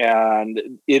up.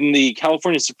 And in the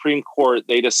California Supreme Court,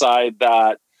 they decide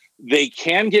that they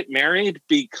can get married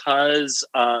because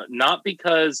not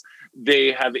because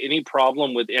they have any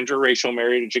problem with interracial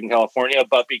marriage in California,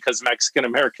 but because Mexican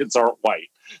Americans aren't white.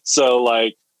 So,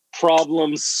 like,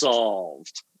 problem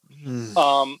solved.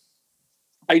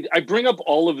 I bring up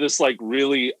all of this, like,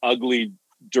 really ugly,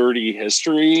 dirty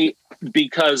history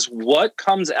because what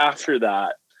comes after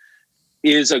that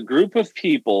is a group of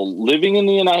people living in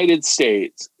the United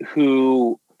States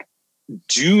who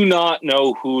do not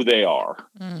know who they are.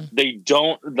 They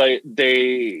don't,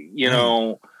 you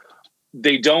know,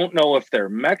 they don't know if they're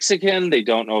Mexican. They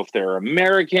don't know if they're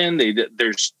American.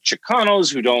 There's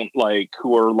Chicanos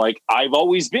who are like, I've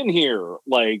always been here.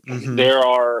 Like,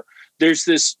 there's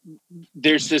this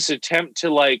attempt to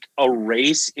like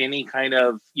erase any kind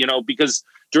of, you know, because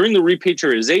during the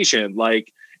repatriation,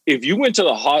 like if you went to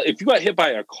if you got hit by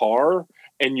a car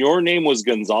and your name was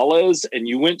Gonzalez and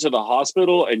you went to the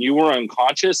hospital and you were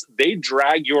unconscious, they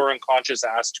drag your unconscious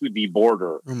ass to the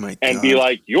border and be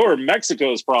like, you're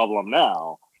Mexico's problem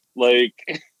now. Like,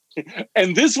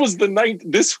 and this went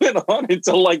on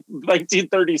until like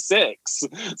 1936.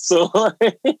 So,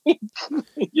 like,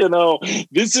 you know,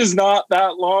 this is not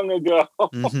that long ago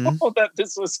that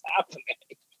this was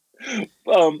happening.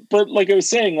 But like I was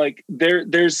saying, like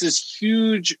there's this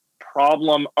huge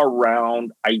problem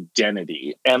around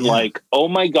identity and like, oh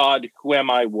my God, who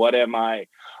am I? What am I?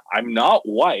 I'm not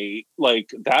white.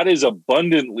 Like that is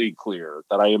abundantly clear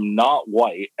that I am not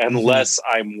white unless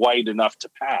I'm white enough to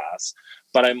pass.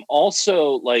 But I'm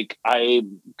also like,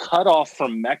 I'm cut off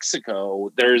from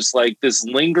Mexico. There's like this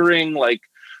lingering like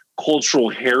cultural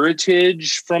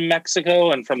heritage from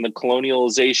Mexico and from the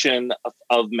colonialization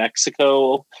of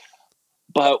Mexico.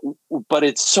 But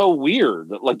it's so weird.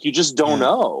 Like you just don't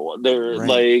know.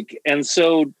 Like, and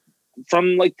so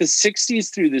from like the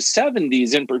 60s through the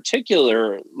 70s in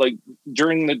particular, like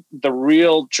during the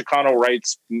real Chicano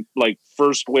rights, like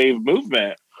first wave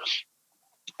movement,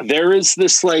 there is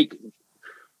this like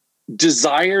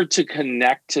desire to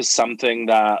connect to something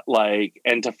that like,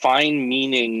 and to find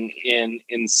meaning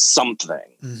in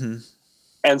something.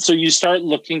 And so you start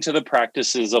looking to the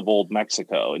practices of old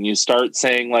Mexico and you start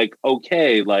saying like,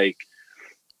 okay, like,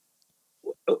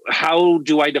 how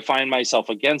do I define myself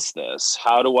against this?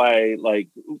 How do I like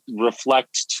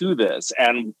reflect to this?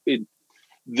 And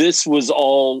this was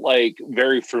all like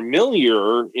very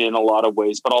familiar in a lot of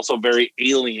ways, but also very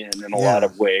alien in a lot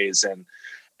of ways.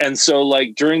 And so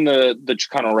like during the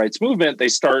Chicano rights movement, they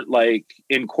start like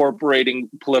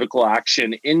incorporating political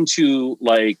action into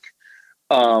like,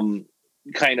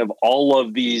 kind of all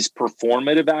of these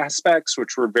performative aspects,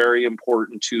 which were very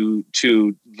important to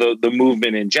the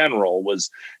movement in general,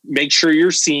 was make sure you're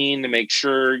seen, make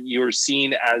sure you're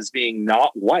seen as being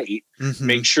not white,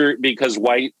 make sure, because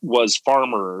white was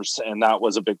farmers and that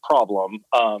was a big problem.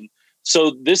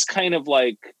 So this kind of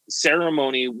like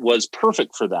ceremony was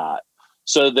perfect for that.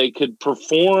 So they could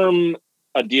perform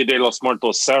a Dia de los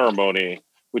Muertos ceremony,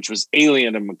 which was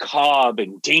alien and macabre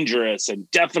and dangerous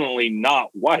and definitely not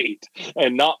white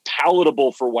and not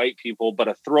palatable for white people, but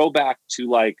a throwback to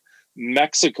like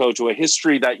Mexico, to a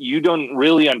history that you don't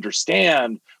really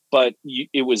understand, but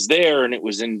it was there and it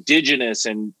was indigenous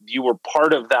and you were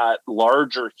part of that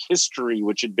larger history,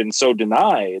 which had been so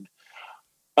denied.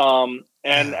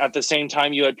 And at the same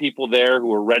time, you had people there who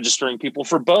were registering people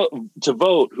to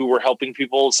vote, who were helping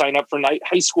people sign up for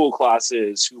high school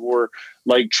classes, who were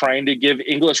like trying to give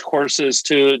English courses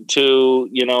to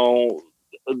you know,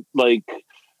 like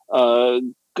the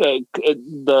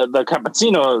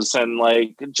campesinos, and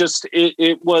like just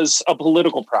it was a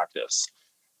political practice.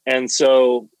 And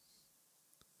so,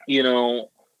 you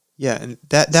know, and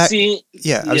I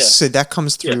was say that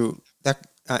comes through that.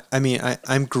 I mean,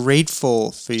 I'm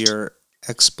grateful for your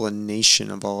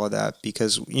explanation of all of that,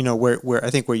 because where I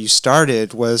think where you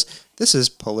started was, this is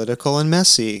political and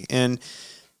messy, and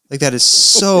like that is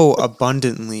so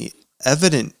abundantly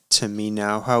evident to me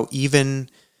now, how even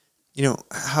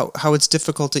how it's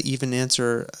difficult to even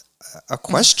answer a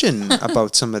question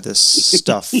about some of this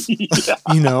stuff.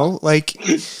 Like,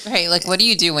 right, like, what do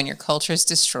you do when your culture is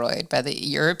destroyed by the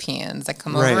Europeans that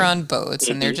come over on boats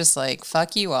and they're just like,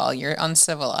 fuck you all, you're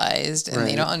uncivilized, and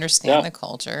they don't understand the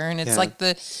culture, and it's like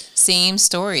the same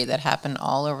story that happened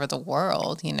all over the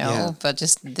world, but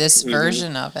just this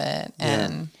version of it.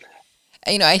 And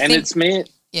I think it's made,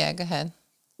 go ahead.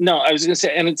 No, I was going to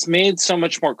say, and it's made so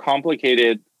much more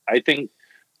complicated, I think,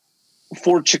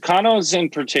 for Chicanos in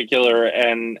particular,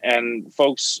 and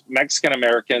folks, Mexican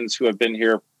Americans who have been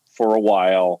here for a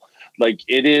while. Like,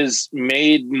 it is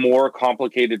made more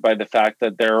complicated by the fact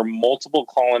that there are multiple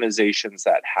colonizations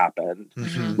that happened.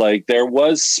 Mm-hmm. Like, there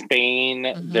was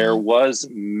Spain, there was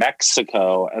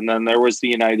Mexico, and then there was the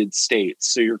United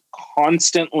States. So you're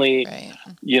constantly,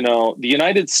 the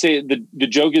United States, the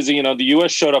joke is, the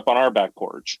U.S. showed up on our back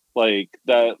porch. Like,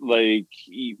 that, like,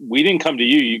 we didn't come to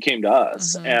you, you came to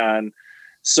us. And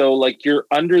so, like, you're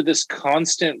under this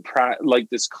constant pressure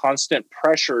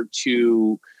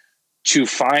to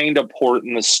find a port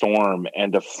in the storm,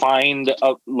 and to find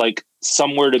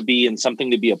somewhere to be, and something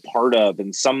to be a part of,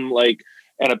 and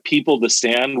and a people to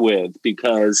stand with,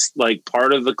 because like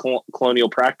part of the colonial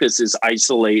practice is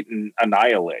isolate and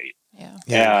annihilate.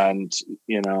 And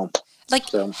like,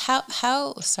 so.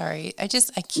 how sorry, I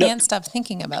can't stop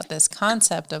thinking about this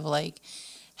concept of like,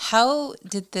 how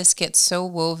did this get so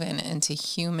woven into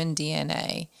human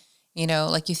DNA?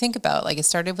 Like, you think about, like, it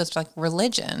started with like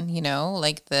religion,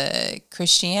 like the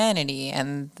Christianity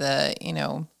and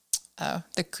the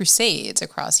Crusades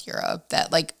across Europe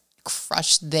that like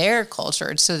crushed their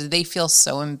culture. So they feel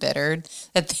so embittered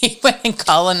that they went and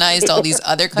colonized all these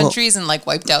other countries and like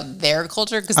wiped out their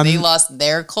culture because they lost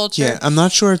their culture. Yeah, I'm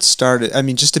not sure it started. I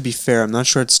mean, just to be fair, I'm not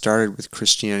sure it started with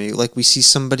Christianity. Like, we see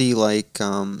somebody like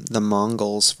the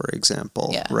Mongols, for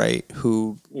example, right,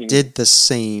 who did the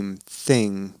same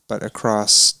thing, but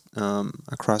across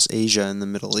Asia and the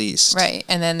Middle East. Right.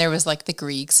 And then there was like the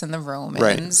Greeks and the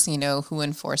Romans, who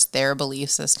enforced their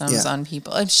belief systems on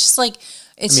people. It's just like,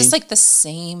 just like the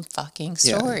same fucking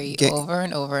story over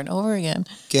and over and over again.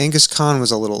 Genghis Khan was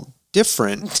a little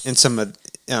different in some of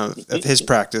his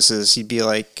practices. He'd be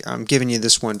like, I'm giving you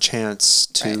this one chance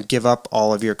to give up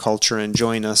all of your culture and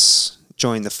join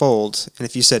the fold. And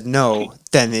if you said no,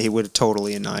 then they would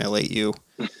totally annihilate you.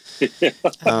 I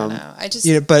don't know.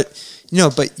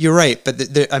 But you're right.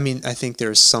 But I think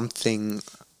there's something,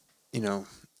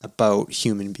 about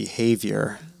human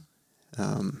behavior.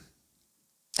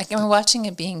 Like, we're watching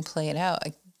it being played out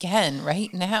again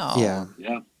right now. Yeah.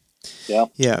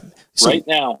 So, right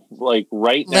now,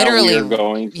 literally, we are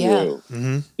going through.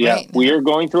 We are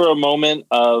going through a moment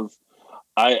of,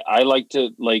 I like to,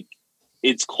 like,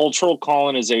 it's cultural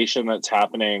colonization that's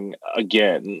happening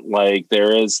again. Like,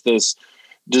 there is this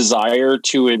desire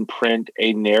to imprint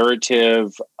a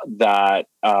narrative that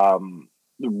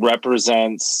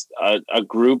represents a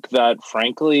group that,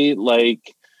 frankly,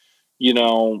 like,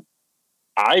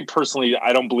 I personally,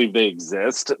 I don't believe they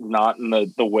exist, not in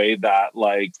the way that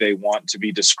like they want to be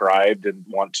described and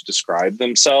want to describe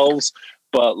themselves,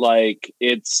 but like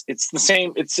it's the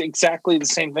same, it's exactly the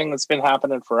same thing that's been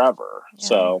happening forever.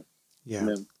 So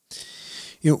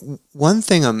one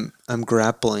thing I'm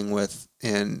grappling with,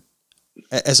 and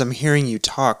as I'm hearing you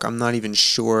talk, I'm not even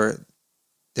sure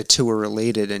the two are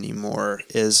related anymore,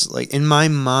 is like, in my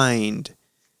mind,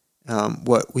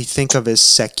 what we think of as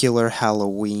secular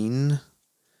Halloween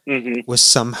was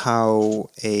somehow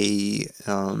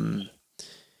an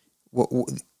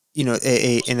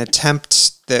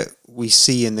attempt that we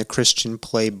see in the Christian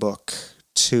playbook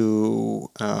to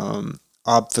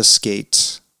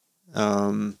obfuscate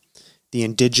the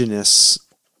indigenous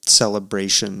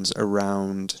celebrations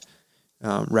around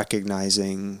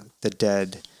recognizing the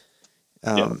dead.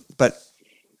 But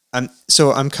I'm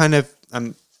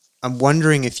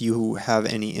wondering if you have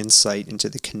any insight into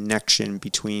the connection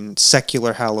between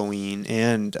secular Halloween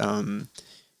and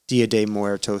Dia de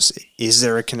Muertos. Is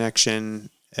there a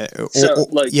connection?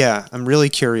 I'm really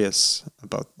curious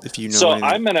about if you know. So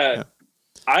anything.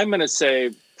 I'm gonna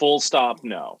say full stop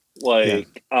no. And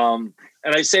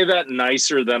I say that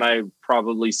nicer than I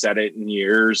probably said it in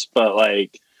years, but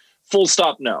like, full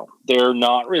stop no. They're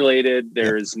not related.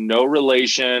 There's no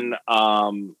relation.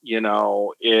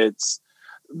 It's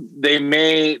they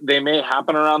may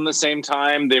happen around the same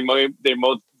time. They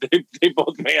both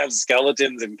may have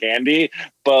skeletons and candy,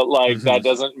 but like that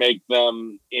doesn't make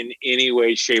them in any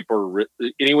way, shape or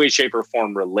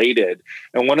form related.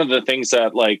 And one of the things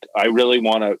that like I really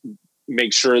want to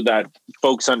make sure that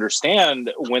folks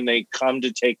understand when they come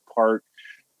to take part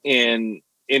in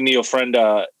the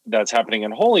ofrenda that's happening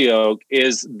in Holyoke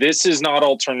is this is not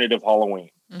alternative Halloween.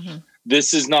 Mm-hmm.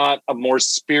 This is not a more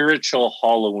spiritual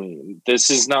Halloween. This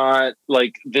is not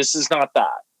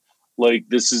that. Like,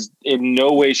 this is in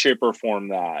no way, shape, or form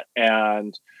that.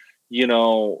 And, you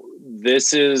know,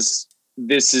 this is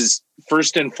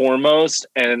first and foremost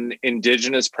an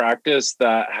indigenous practice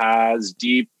that has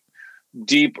deep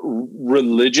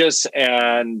religious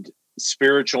and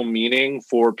spiritual meaning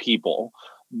for people.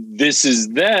 This is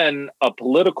then a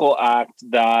political act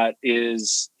that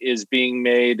is being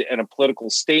made, and a political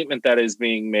statement that is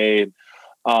being made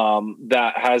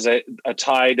that has a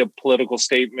tie to political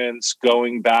statements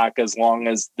going back as long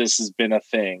as this has been a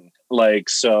thing. Like,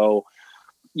 so,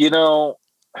 you know,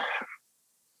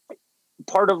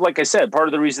 part of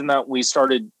the reason that we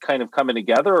started kind of coming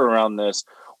together around this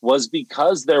was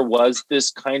because there was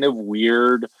this kind of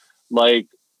weird, like,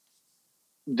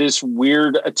 this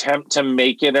weird attempt to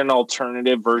make it an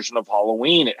alternative version of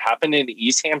Halloween. It happened in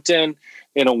East Hampton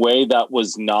in a way that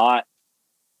was not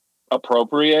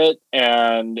appropriate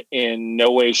and in no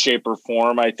way, shape, or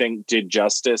form, I think, did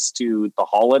justice to the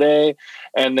holiday.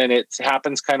 And then it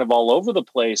happens kind of all over the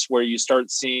place where you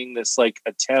start seeing this like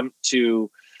attempt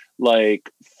to like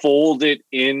fold it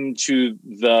into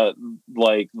the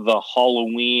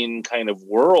Halloween kind of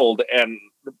world. And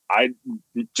I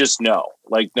just don't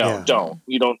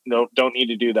need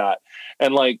to do that.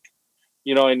 And like,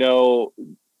 you know, I know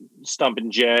Stump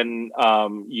and Jen,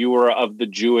 you were of the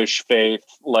Jewish faith.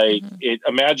 Like,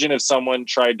 imagine if someone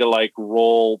tried to like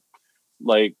roll,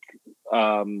 like,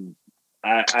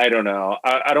 I don't know.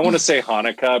 I don't want to say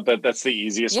Hanukkah, but that's the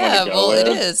easiest one to go with.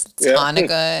 It is. It's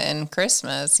Hanukkah and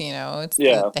Christmas, you know.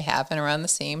 They happen around the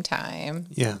same time.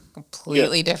 Yeah.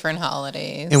 Completely different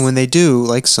holidays. And when they do,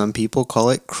 like, some people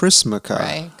call it Chrismukkah.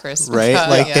 Right, Chrismukkah. Right?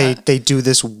 Like they do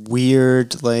this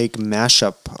weird like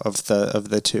mashup of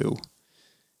the two.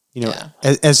 You know,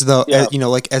 as though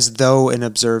as though an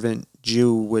observant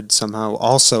Jew would somehow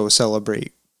also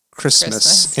celebrate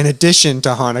Christmas in addition to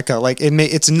Hanukkah. Like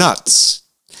it's nuts.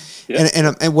 Yeah.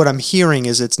 And what I'm hearing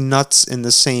is it's nuts in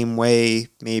the same way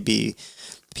maybe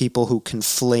people who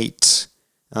conflate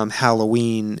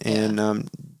Halloween and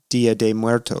Dia de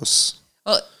Muertos.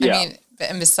 Well, I mean,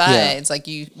 and besides, like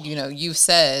you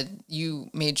said, you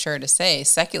made sure to say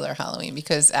secular Halloween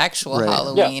because actual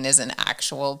Halloween is an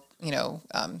actual,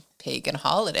 pagan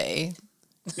holiday.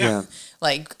 Yeah.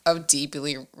 Like a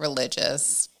deeply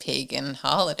religious pagan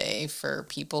holiday for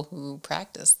people who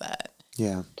practice that.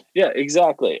 Yeah. Yeah,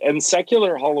 exactly. And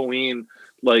secular Halloween,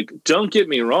 like, don't get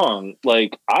me wrong,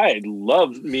 like, I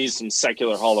love me some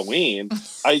secular Halloween.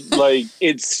 I like,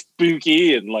 it's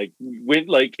spooky and like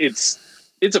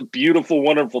it's a beautiful,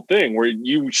 wonderful thing where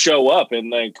you show up and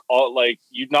like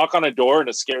you knock on a door in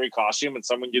a scary costume and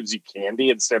someone gives you candy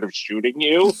instead of shooting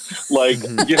you. Like,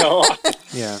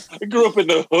 I grew up in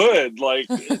the hood, like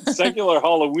secular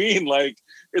Halloween, like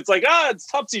it's like, it's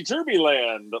topsy-turvy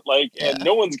land. Like, and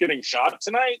no one's getting shot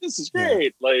tonight. This is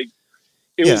great. Yeah. Like,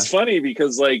 it was funny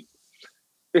because like,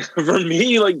 for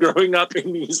me, like growing up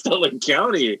in East LA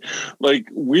County, like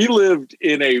we lived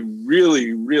in a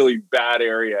really, really bad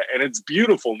area, and it's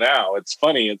beautiful now. It's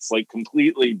funny. It's like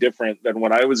completely different than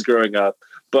when I was growing up.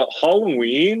 But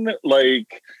Halloween,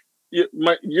 like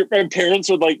my parents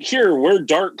would like, here, wear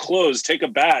dark clothes, take a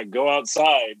bag, go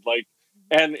outside. Like,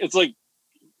 and it's like,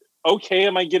 okay,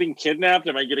 am I getting kidnapped?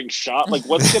 Am I getting shot? Like,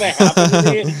 what's going to happen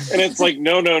to me? And it's like,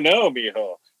 no,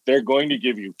 mijo. They're going to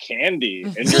give you candy.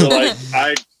 And you're like,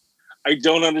 I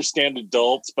don't understand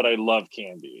adults, but I love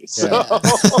candy. So. Yeah.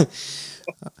 All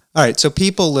right. So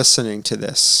people listening to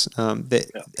this,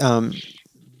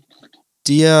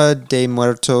 Dia de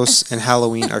Muertos and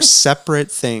Halloween are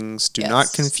separate things. Do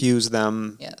not confuse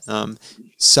them. Yes.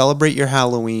 Celebrate your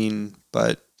Halloween,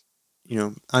 but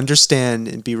understand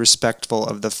and be respectful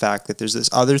of the fact that there's this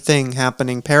other thing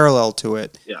happening parallel to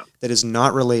it that is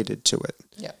not related to it.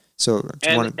 Yeah. So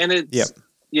and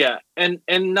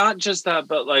not just that,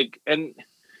 but like, and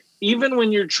even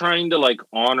when you're trying to like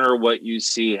honor what you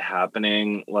see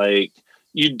happening, like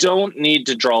you don't need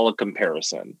to draw a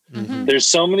comparison. Mm-hmm. There's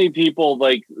so many people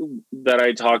like that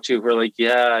I talk to who are like,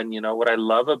 and what I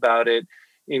love about it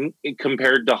in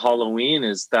compared to Halloween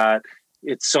is that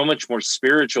it's so much more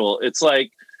spiritual. It's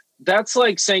like that's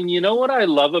like saying, you know what I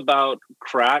love about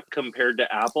crack compared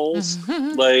to apples?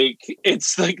 Like,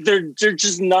 it's like they're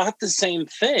just not the same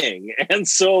thing. And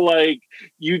so like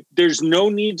there's no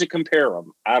need to compare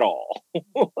them at all.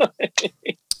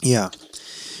 Yeah.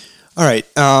 All right.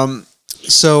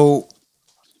 So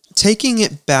taking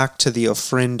it back to the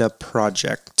Ofrenda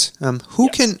project, who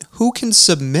can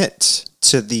submit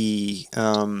to the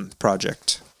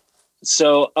project?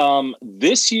 So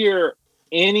this year,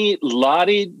 any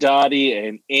lottie dottie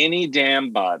and any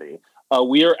damn body,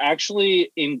 we are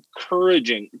actually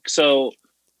encouraging. So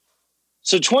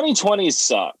 2020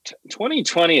 sucked.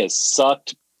 2020 has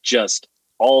sucked just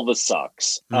all the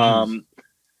sucks.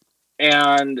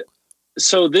 And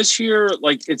so this year,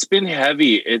 like, it's been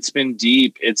heavy, it's been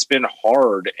deep, it's been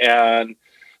hard. And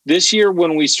this year,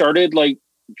 when we started like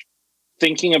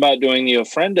thinking about doing the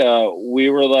Ofrenda, we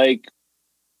were like,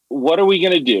 what are we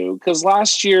going to do? Because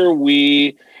last year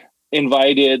we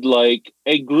invited like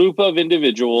a group of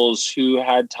individuals who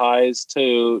had ties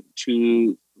to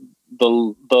the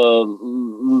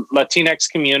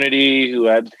Latinx community, who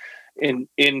had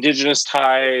indigenous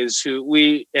ties, who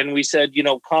we said, you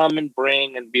know, come and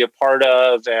bring and be a part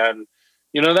of. And,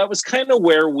 you know, that was kind of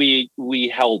where we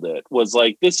held it, was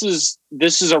like, this is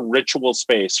a ritual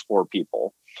space for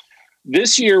people.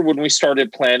 This year, when we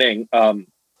started planning,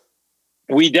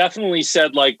 we definitely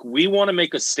said, like, we want to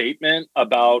make a statement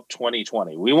about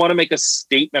 2020. We want to make a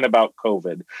statement about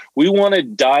COVID. We want to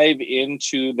dive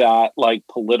into that, like,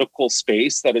 political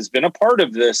space that has been a part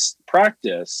of this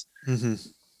practice.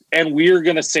 And we're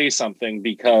going to say something,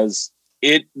 because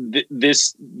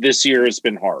this year has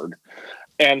been hard.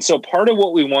 And so part of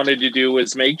what we wanted to do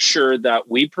is make sure that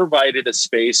we provided a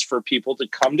space for people to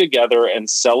come together and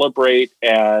celebrate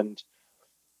the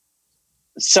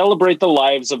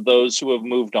lives of those who have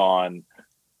moved on.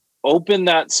 Open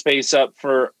that space up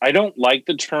for, I don't like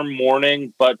the term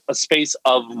mourning, but a space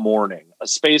of mourning, a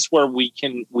space where we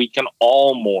can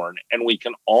all mourn and we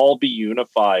can all be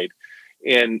unified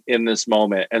in this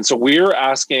moment. And so we're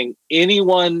asking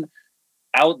anyone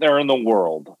out there in the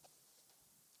world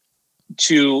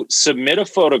to submit a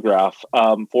photograph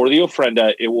for the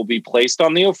Ofrenda. It will be placed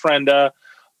on the Ofrenda.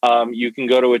 You can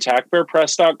go to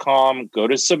attackbearpress.com, go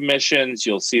to submissions.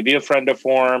 You'll see the Ofrenda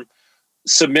form.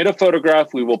 Submit a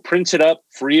photograph. We will print it up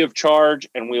free of charge,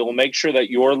 and we will make sure that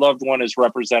your loved one is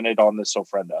represented on this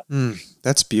Ofrenda.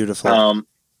 That's beautiful.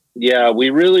 Yeah,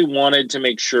 we really wanted to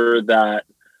make sure that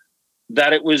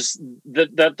it was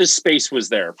that this space was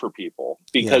there for people,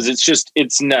 because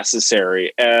it's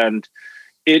necessary, and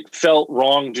it felt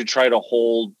wrong to try to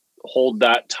hold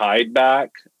that tide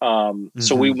back.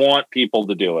 So we want people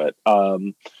to do it.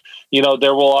 You know,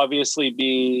 there will obviously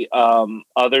be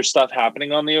other stuff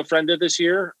happening on the Ofrenda this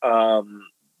year.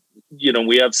 You know,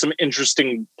 we have some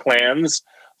interesting plans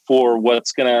for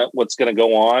what's gonna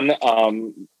go on.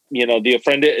 You know, the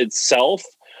Ofrenda itself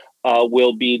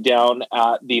will be down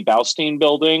at the Baustein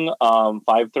Building,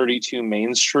 532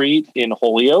 Main Street in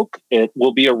Holyoke. It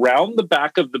will be around the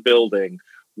back of the building,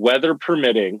 weather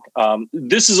permitting.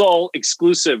 This is all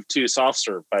exclusive to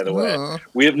SoftServe, by the way.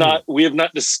 We have not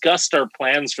discussed our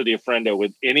plans for the Ofrenda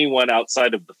with anyone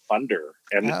outside of the funder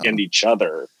and each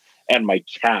other and my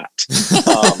cat.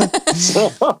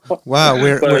 Wow,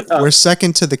 we're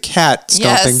second to the cat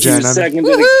stomping, Jen. Second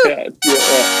to the cat.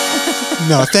 Yeah.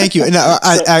 No, thank you. No,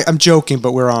 I'm joking,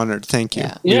 but we're honored. Thank you.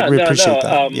 Yeah, we appreciate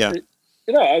that.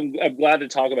 You know, I'm glad to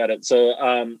talk about it. So,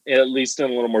 at least in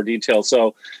a little more detail.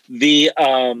 So, the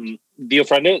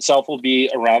Ofrenda itself will be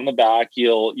around the back.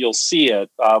 You'll see it.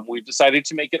 We've decided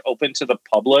to make it open to the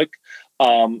public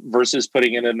versus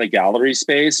putting it in the gallery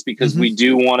space, because we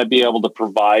do want to be able to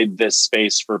provide this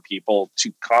space for people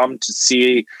to come to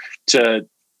see, to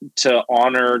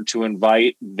honor, to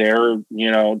invite their, you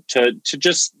know, to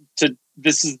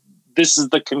this is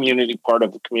the community part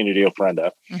of the community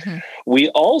Ofrenda. We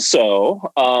also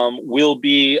will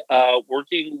be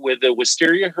working with the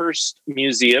Wisteria Hearst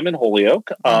Museum in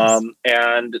Holyoke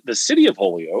and the city of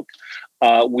Holyoke.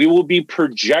 We will be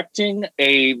projecting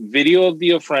a video of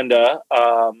the Ofrenda,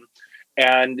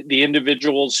 and the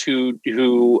individuals who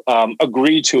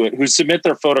agree to it, who submit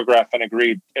their photograph and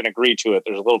agree to it.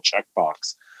 There's a little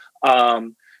checkbox.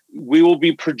 We will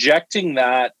be projecting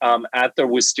that at the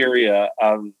Wisteria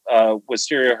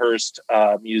Hearst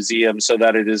Museum, so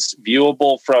that it is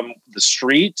viewable from the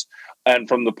street and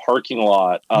from the parking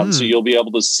lot. So you'll be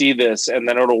able to see this, and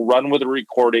then it'll run with a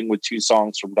recording with 2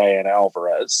 songs from Diana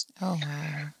Alvarez. Oh,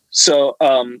 wow.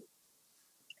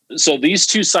 So these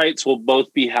 2 sites will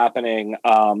both be happening.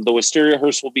 The Wisteria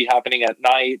Hearst will be happening at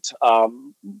night,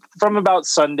 from about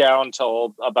sundown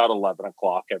till about 11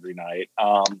 o'clock every night.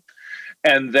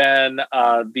 And then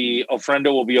the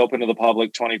Ofrenda will be open to the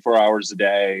public 24 hours a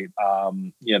day.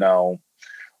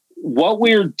 What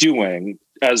we're doing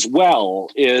as well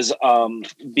is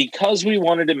because we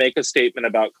wanted to make a statement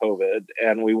about COVID,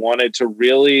 and we wanted to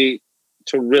really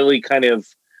kind of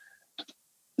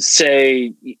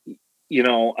say,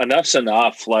 enough's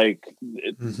enough. Like,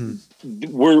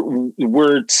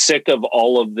 we're sick of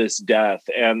all of this death,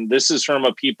 and this is from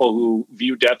a people who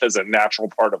view death as a natural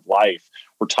part of life.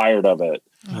 We're tired of it.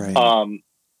 Right.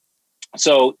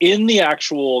 So in the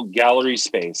actual gallery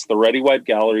space, the Ready White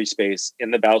gallery space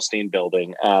in the Baustein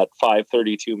building at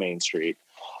 532 Main Street,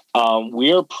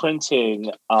 we are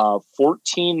printing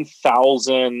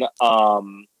 14,000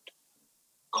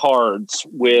 cards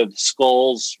with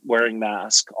skulls wearing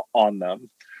masks on them.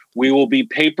 We will be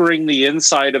papering the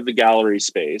inside of the gallery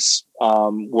space.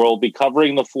 We'll be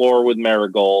covering the floor with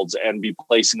marigolds and be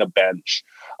placing a bench.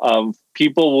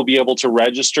 People will be able to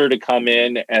register to come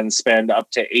in and spend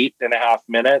up to 8.5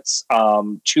 minutes,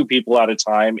 2 people at a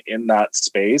time in that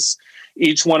space.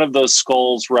 Each one of those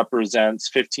skulls represents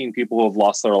 15 people who have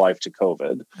lost their life to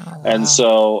COVID. Oh, wow. And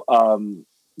so,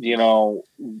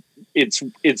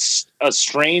 it's a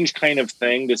strange kind of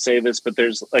thing to say this, but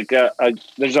there's like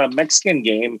there's a Mexican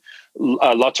game,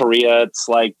 Loteria. It's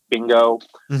like bingo.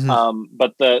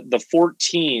 But the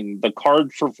 14, the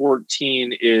card for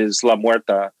 14 is La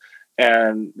Muerta,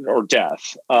 or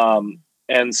death.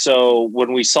 And so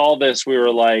when we saw this, we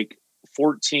were like,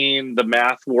 14, the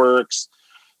math works.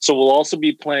 So we'll also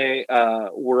be playing,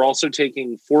 we're also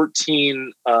taking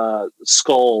 14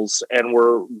 skulls, and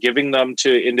we're giving them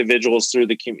to individuals throughout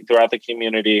the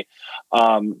community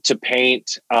to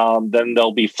paint. Then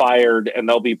they'll be fired and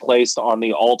they'll be placed on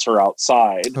the altar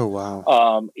outside. Oh,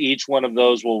 wow. Each one of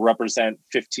those will represent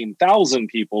 15,000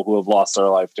 people who have lost their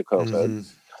life to COVID.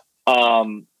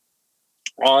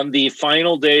 On the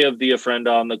final day of the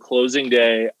Ofrenda, on the closing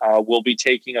day, we'll be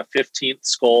taking a 15th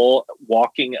skull,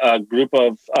 walking a group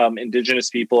of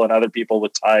indigenous people and other people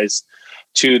with ties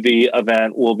to the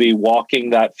event. Will be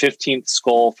walking that 15th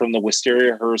skull from the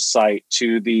Wisteria Hearst site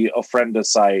to the Ofrenda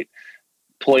site,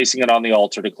 placing it on the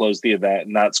altar to close the event.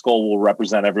 And that skull will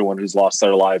represent everyone who's lost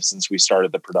their lives since we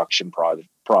started the production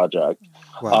project.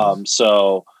 Wow.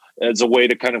 So as a way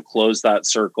to kind of close that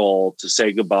circle, to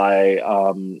say goodbye.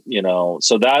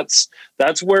 So that's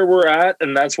where we're at,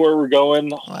 and that's where we're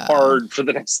going hard for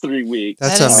the next 3 weeks.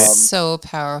 That is so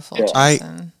powerful.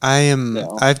 Yeah.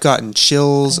 I've gotten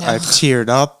chills. I've teared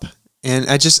up, and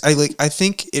I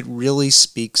think it really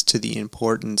speaks to the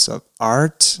importance of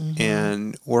art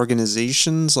and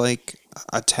organizations like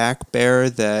Attack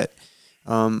Bear that,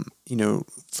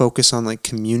 focus on like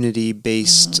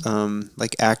community-based,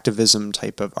 like activism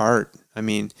type of art. I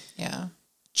mean,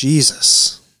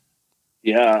 Jesus.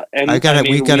 Yeah, and we've got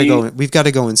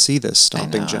to go and see this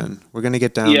Stomping Jen. We're gonna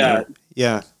get down there.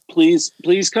 Yeah. Please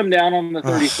come down on the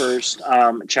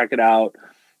 31st. Check it out.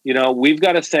 We've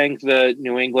got to thank the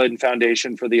New England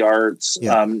Foundation for the Arts,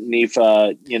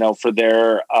 NEFA,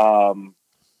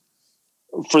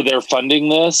 for their funding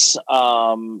this.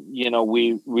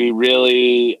 We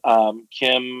really,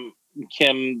 Kim,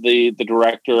 the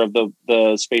director of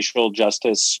the Spatial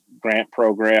Justice Grant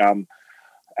Program,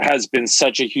 has been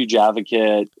such a huge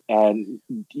advocate. And,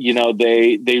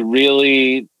 they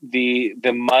really, the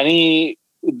money,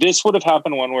 this would have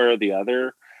happened one way or the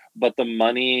other, but the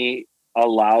money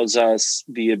allows us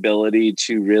the ability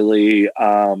to really,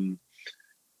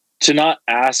 to not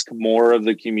ask more of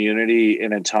the community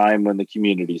in a time when the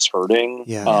community's hurting.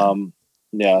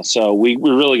 So we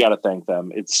really got to thank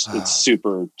them. It's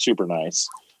super, super nice.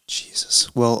 Jesus.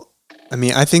 Well, I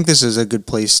mean, I think this is a good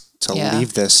place to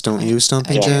leave this, don't you,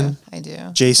 Stomping Jen? I do.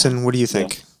 Jason, what do you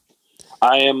think? Yeah.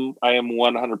 I am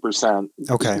 100%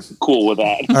 okay. Cool with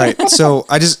that. All right. So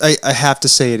I have to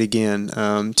say it again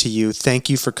to you. Thank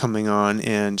you for coming on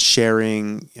and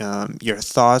sharing your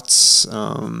thoughts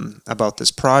about this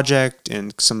project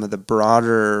and some of the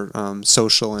broader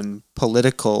social and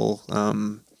political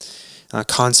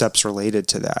concepts related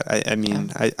to that.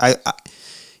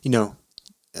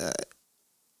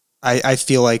 I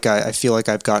feel like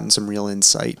I've gotten some real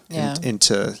insight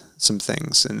into some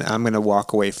things, and I'm going to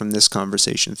walk away from this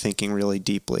conversation thinking really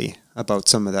deeply about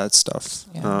some of that stuff.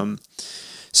 Yeah.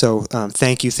 So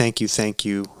thank you from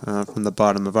the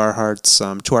bottom of our hearts.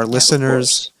 To our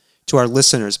listeners,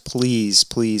 please,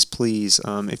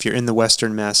 if you're in the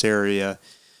Western Mass area,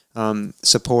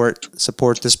 support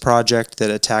this project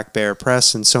that Attack Bear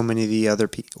Press and so many of the other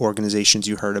organizations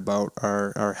you heard about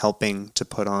are helping to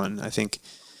put on. I think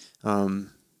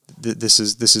this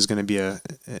is going to be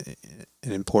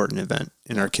an important event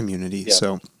in our community. Yeah.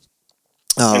 So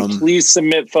And please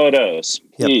submit photos.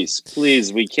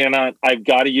 Please. We cannot. I've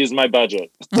got to use my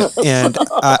budget. And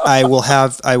I will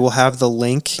have the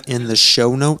link in the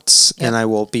show notes, and I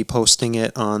will be posting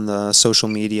it on the social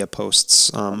media posts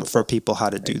for people how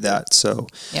to do that. So,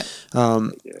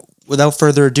 without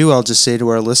further ado, I'll just say to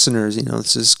our listeners,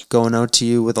 this is going out to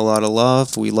you with a lot of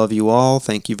love. We love you all.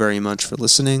 Thank you very much for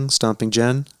listening. Stomping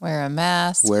Jen. Wear a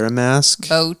mask.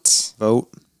 Vote.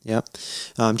 Yep.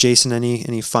 Jason,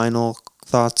 any final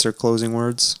thoughts or closing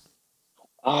words?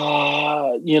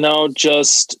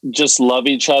 Just love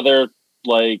each other.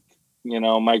 Like,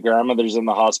 my grandmother's in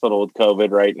the hospital with COVID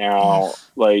right now.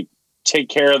 Like, take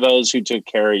care of those who took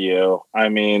care of you. I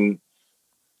mean,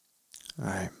 all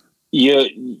right.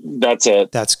 That's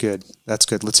it. That's good.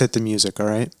 Let's hit the music. All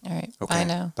right. All right.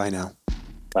 Okay. Bye now.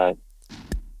 Bye.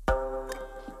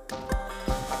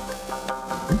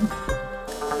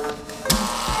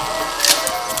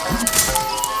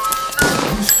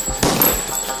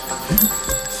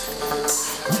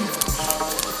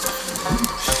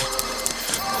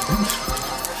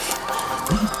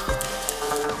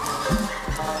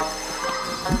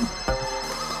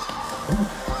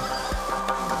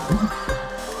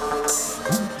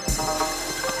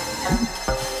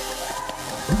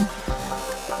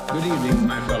 Good evening,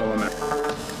 my fellow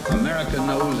Americans. America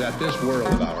knows that this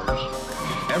world of ours,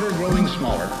 ever growing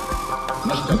smaller,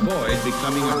 must avoid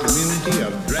becoming a community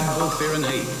of dreadful fear and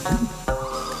hate.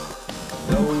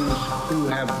 Those who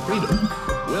have freedom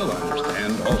will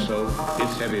understand also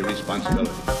its heavy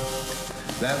responsibility.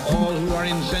 That all who are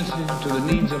insensitive to the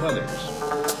needs of others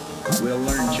will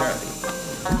learn charity,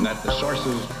 and that the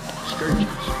sources, scourges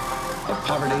of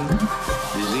poverty,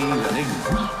 disease, and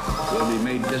ignorance will be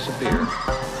made disappear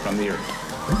from the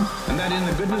earth. And that in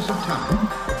the goodness of time,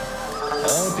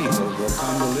 all peoples will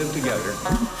come to live together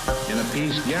in a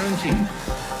peace guaranteed